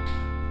 2.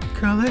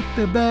 Collect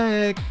the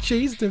bag,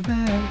 chase the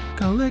bag,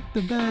 collect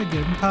the bag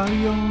and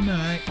party all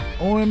night.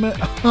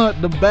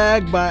 OML, The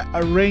Bag by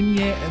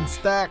Arenya and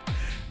Stack,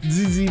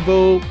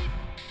 Zizibo,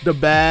 The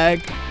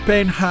Bag,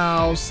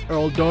 Penthouse,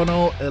 Earl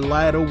Donald, A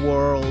Lighter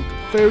World,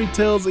 Fairy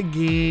Tales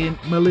Again,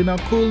 Melina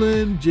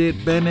Cullen,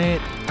 Jade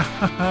Bennett,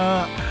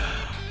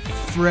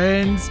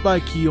 Friends by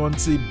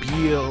Keontae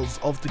Beals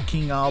off the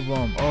King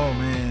album. Oh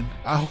man,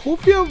 I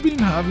hope you have been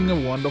having a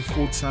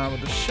wonderful time at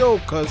the show,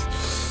 because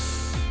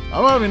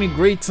I'm having a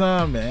great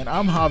time, man.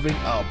 I'm having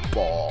a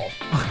ball.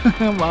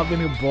 I'm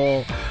having a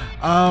ball.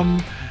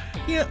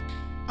 Yeah,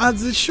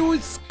 as the show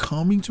is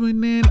coming to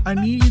an end, I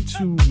need you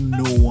to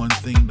know one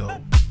thing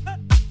though.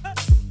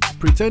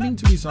 Pretending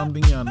to be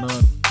something you're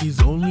not is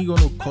only going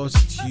to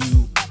cost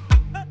you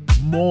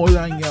more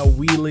than you're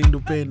willing to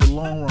pay in the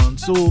long run.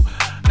 So,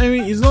 I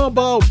mean, it's not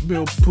about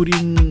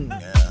putting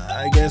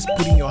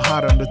your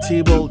heart on the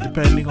table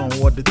depending on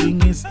what the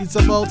thing is. It's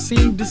about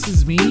saying, this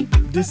is me,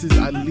 this is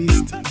at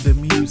least the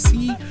me you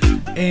see,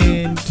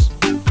 and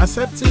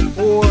accept it,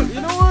 or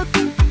you know what,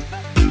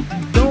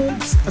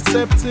 don't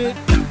accept it.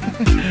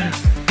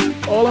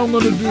 All I'm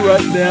gonna do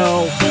right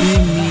now,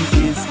 being me,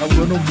 is I'm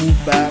gonna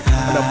move back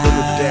and I'm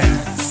gonna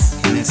dance.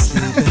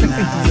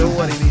 You know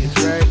what it is,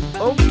 right?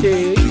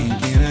 Okay.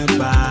 Thinking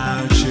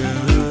about you.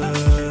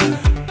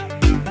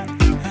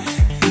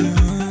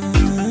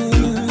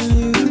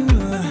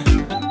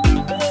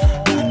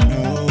 I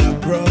know I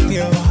broke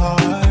your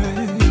heart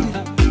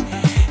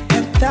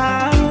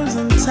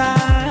 1,000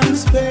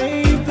 times,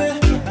 baby,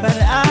 but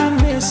I'm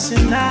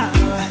missing now.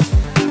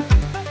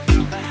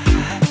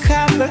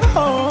 Come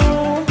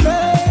home,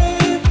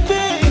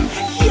 baby,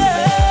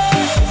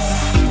 yes.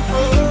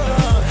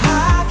 Oh, I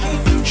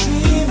keep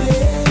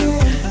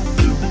dreaming,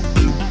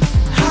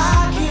 I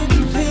keep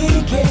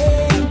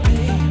thinking,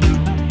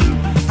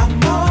 I'm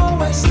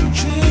always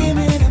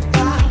dreaming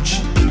about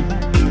you.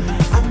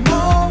 I'm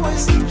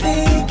always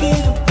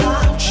thinking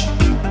about you.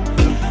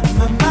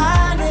 My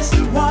mind is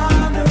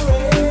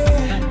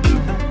wandering,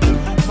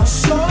 my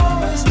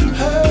soul is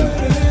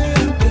hurting.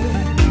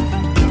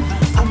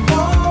 I'm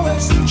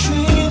always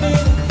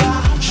dreaming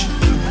about you.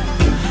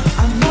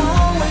 I'm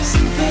always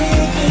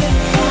thinking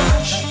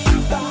about you,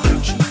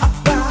 about you,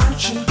 about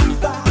you,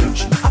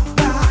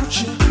 about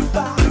you,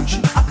 about you, about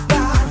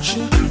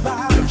you, about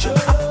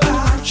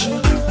you, about you, about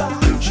you, about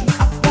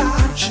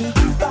you, about you,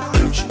 about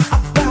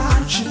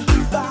you,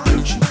 about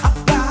you,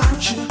 about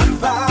you, about you,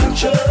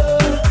 about you.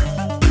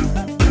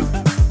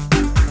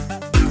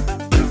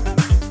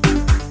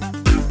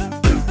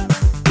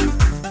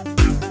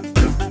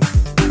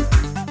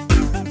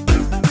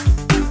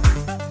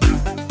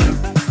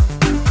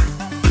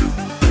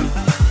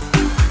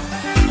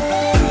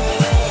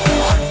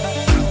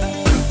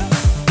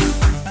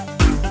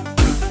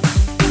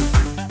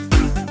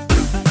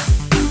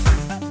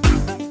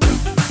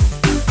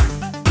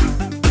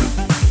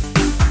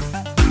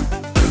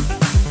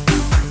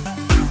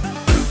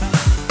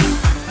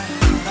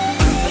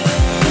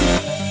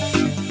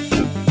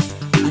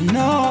 I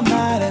know I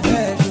might have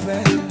had you,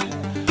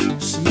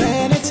 babe, so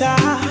many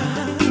times.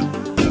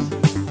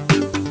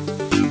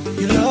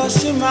 You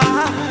lost your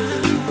mind,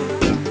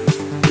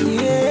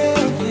 yeah,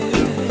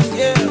 yeah,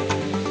 yeah.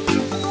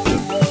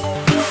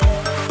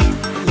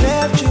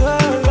 Left you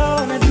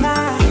alone at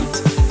night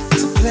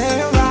to play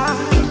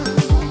around,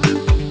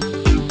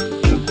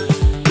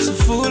 to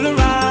fool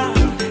around.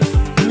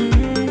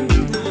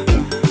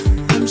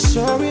 I'm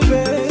sorry,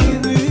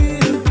 baby,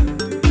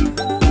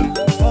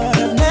 but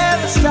I've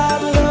never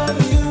stopped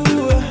loving you.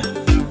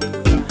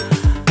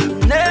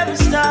 Never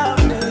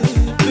stopped,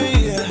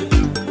 baby.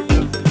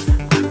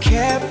 I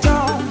kept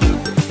on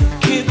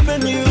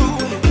keeping you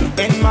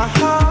in my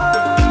heart.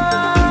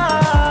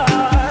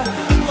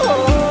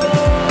 Oh,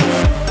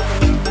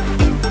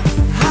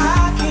 I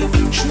keep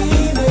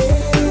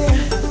dreaming,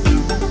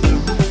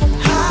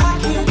 I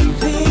keep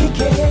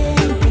thinking,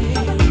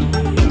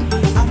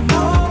 I'm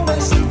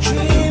always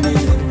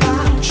dreaming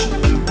about you.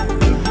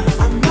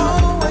 I'm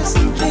always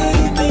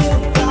thinking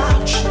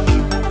about you.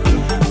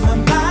 My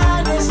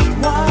mind is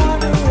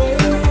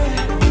wandering,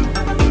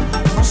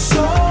 my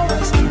soul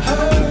is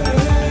hurting.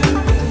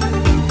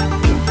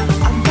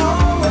 I'm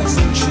always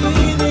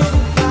dreaming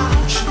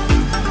about you.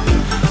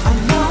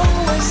 I'm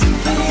always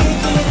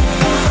thinking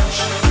about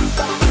you,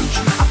 about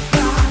you,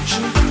 about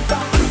you,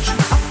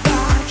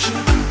 about you, about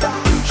you,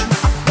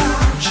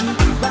 about you,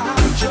 about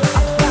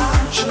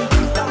you,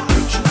 about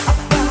you,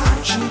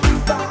 about you, about you, about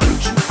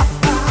you,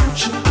 about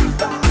you,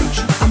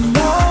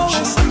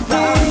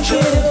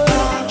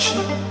 about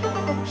you,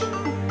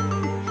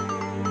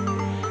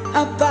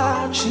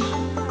 about you.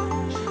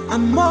 I'm always thinking about you.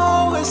 I'm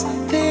always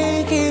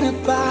thinking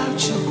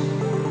about you,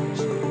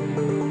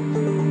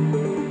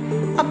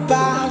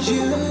 about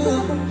you,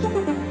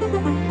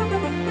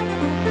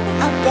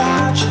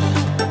 about you,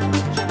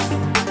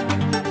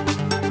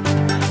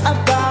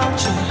 about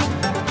you,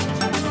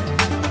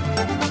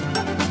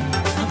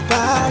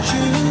 about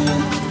you.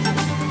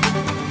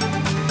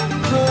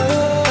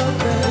 Oh,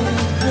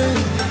 baby.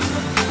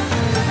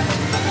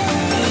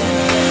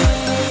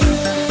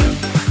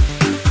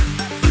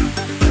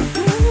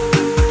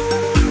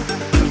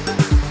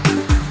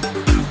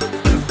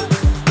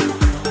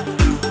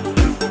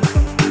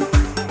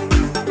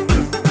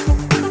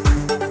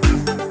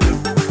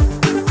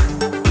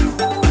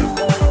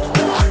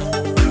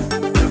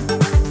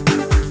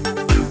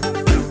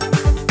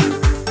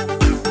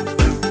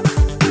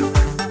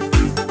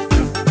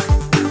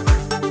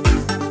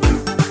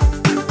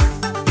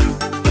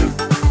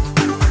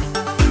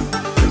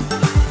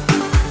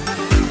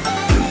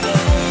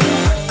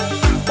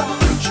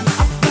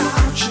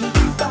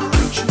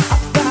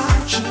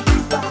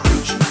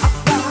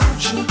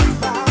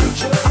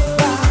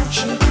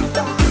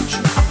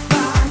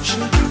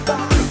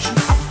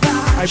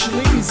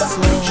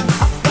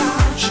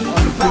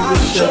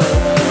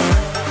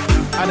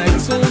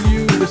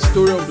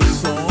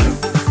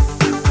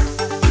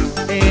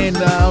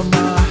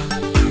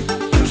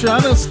 and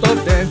trying to stop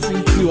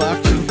dancing too,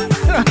 actually.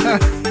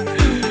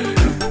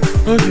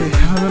 Okay,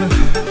 I'm gonna.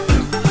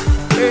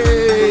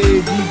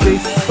 Hey, DJ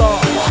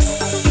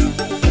Sauce.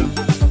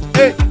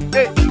 Hey,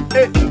 hey,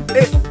 hey,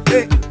 hey,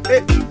 hey,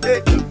 hey,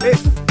 hey,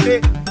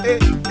 hey, hey,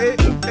 hey,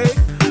 hey.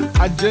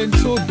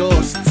 Argento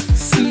Dust,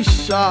 C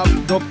Sharp,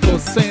 Dr.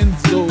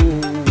 Senzo,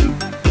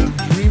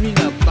 Dreaming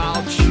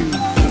About You.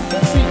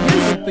 See,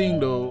 here's the thing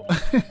though.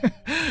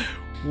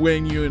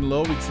 When you're in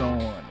love with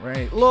someone,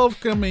 right? Love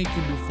can make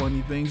you do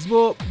funny things,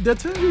 but there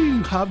times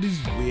you have these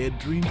weird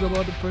dreams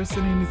about the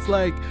person, and it's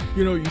like,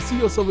 you know, you see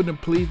yourself in a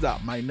place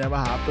that might never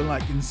happen,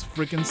 like in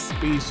freaking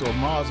space or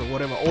Mars or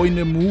whatever, or in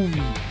a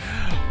movie.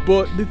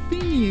 But the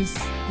thing is,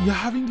 you're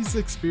having this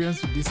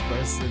experience with this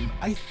person.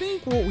 I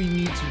think what we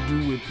need to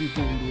do with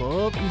people we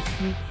love is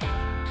to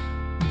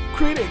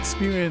create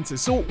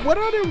experiences. So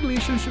whether the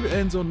relationship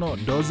ends or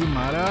not doesn't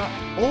matter.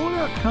 All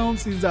that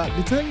counts is that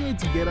the time you were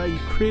together, you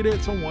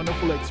created some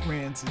wonderful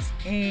experiences,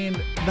 and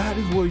that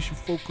is what you should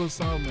focus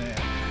on, man.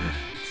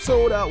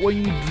 So that when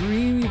you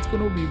dream, it's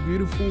gonna be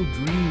beautiful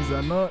dreams,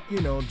 and not,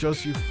 you know,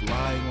 just you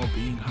flying or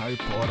being Harry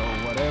Potter or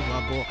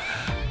whatever, but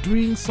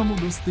doing some of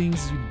those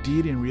things you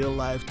did in real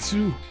life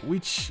too,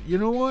 which, you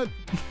know what,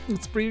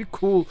 it's pretty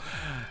cool.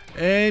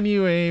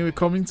 Anyway, we're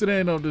coming to the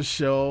end of the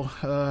show.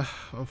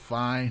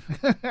 Fine.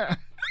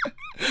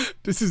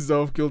 This is the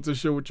Off Kilter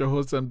Show with your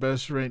host and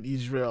best friend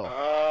Israel.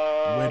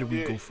 Where do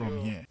we go from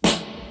here?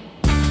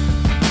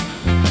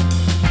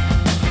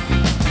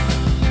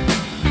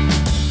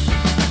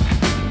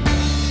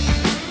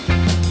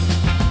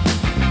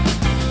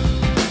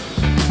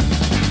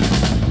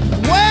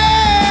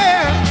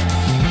 Where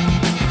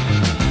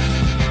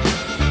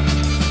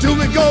do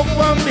we go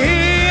from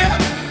here?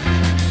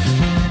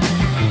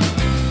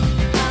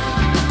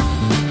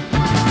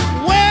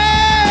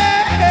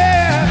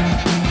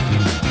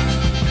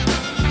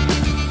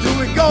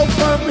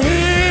 From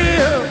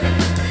here,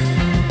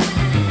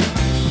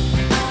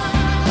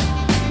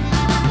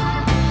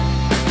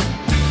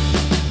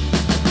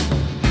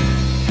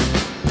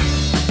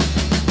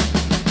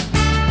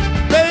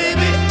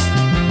 baby,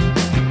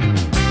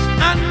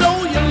 I know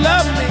you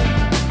love me.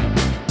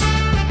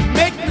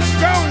 Make me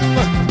strong,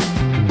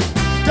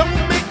 don't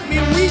make me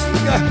weak.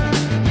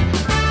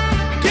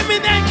 Give me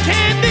that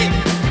candy,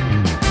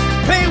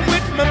 play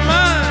with my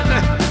mind.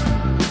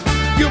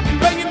 You're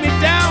bringing me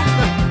down,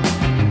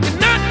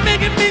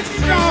 making me strong.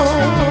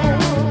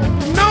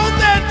 Know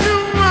that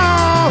you're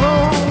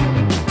wrong,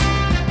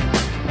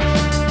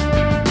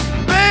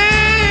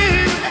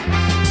 babe.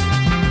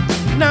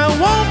 Now it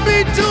won't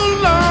be too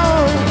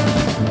long.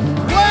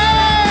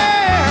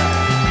 Where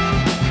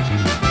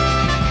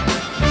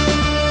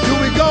do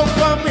we go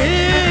from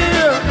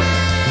here?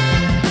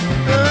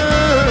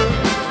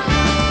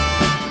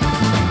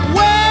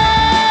 Where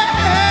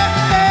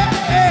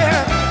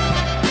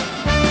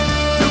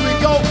do we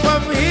go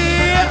from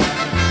here?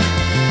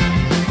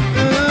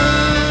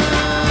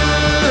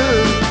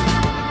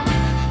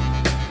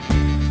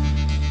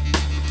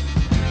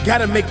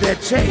 Gotta make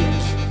that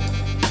change.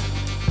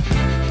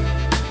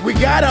 We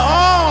gotta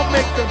all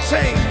make the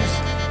change.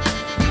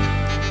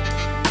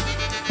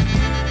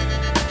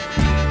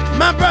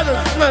 My brothers,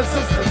 my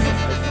sisters,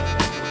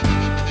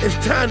 it's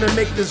time to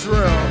make this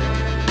world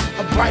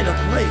a brighter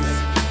place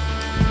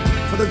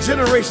for the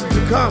generations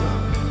to come.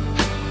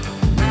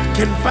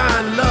 Can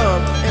find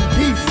love and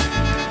peace,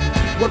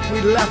 what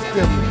we left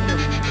them.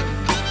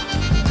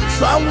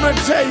 So I wanna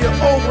tell you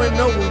over and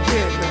over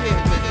again,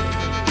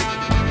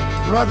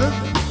 brothers,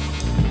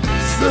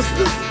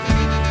 sisters,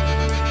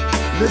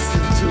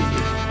 listen to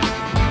me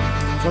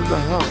from the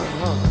heart.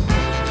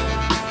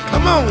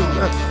 Come on.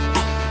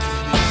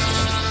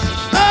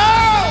 Oh!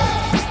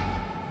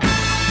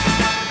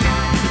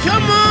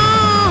 Come on.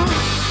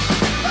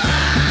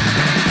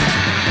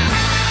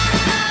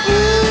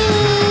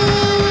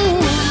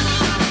 Ooh.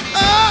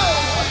 Oh!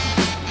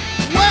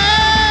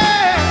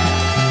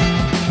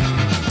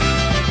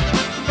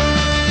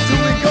 Where do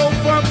we go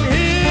from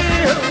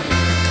here?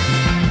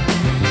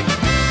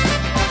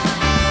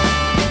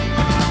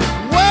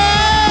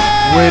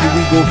 Where do we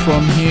go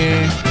from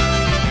here?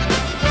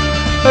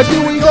 Where do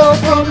we go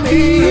from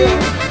here?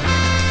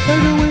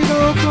 Where do we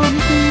go from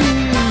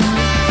here?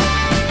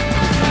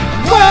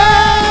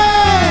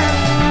 Where?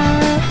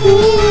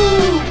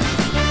 Ooh.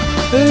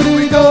 Where do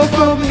we go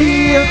from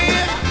here?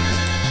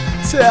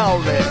 Tell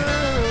me.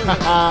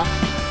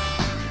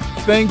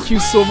 Thank you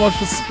so much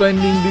for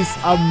spending this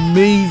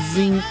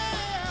amazing,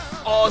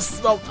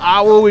 awesome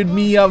hour with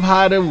me. I've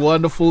had a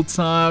wonderful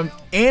time,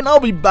 and I'll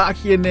be back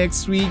here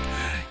next week.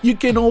 You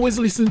can always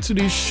listen to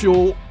this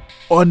show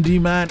on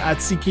demand at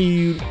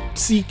ckdu.ca.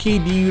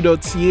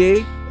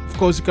 Of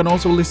course, you can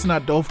also listen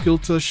at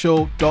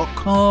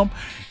theoffkiltershow.com.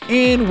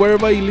 And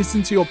wherever you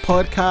listen to your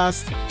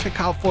podcast, check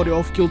out for the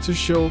Off Kilter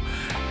Show.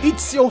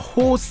 It's your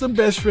host and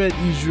best friend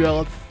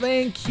Israel.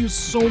 Thank you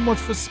so much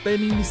for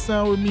spending this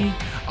time with me.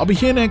 I'll be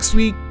here next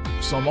week,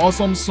 some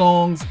awesome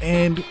songs,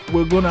 and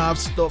we're gonna have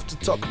stuff to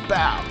talk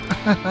about.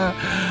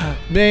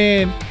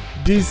 Man,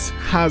 This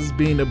has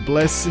been a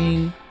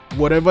blessing.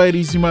 Whatever it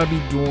is you might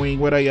be doing,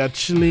 whether you're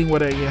chilling,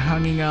 whether you're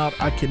hanging out,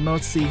 I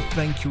cannot say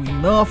thank you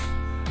enough.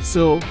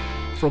 So,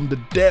 from the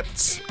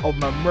depths of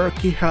my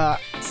murky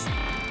heart,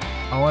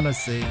 I want to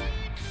say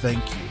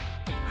thank you.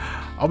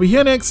 I'll be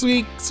here next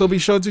week, so be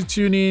sure to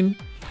tune in.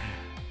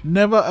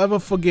 Never ever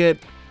forget,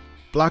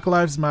 Black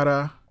Lives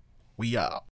Matter. We out.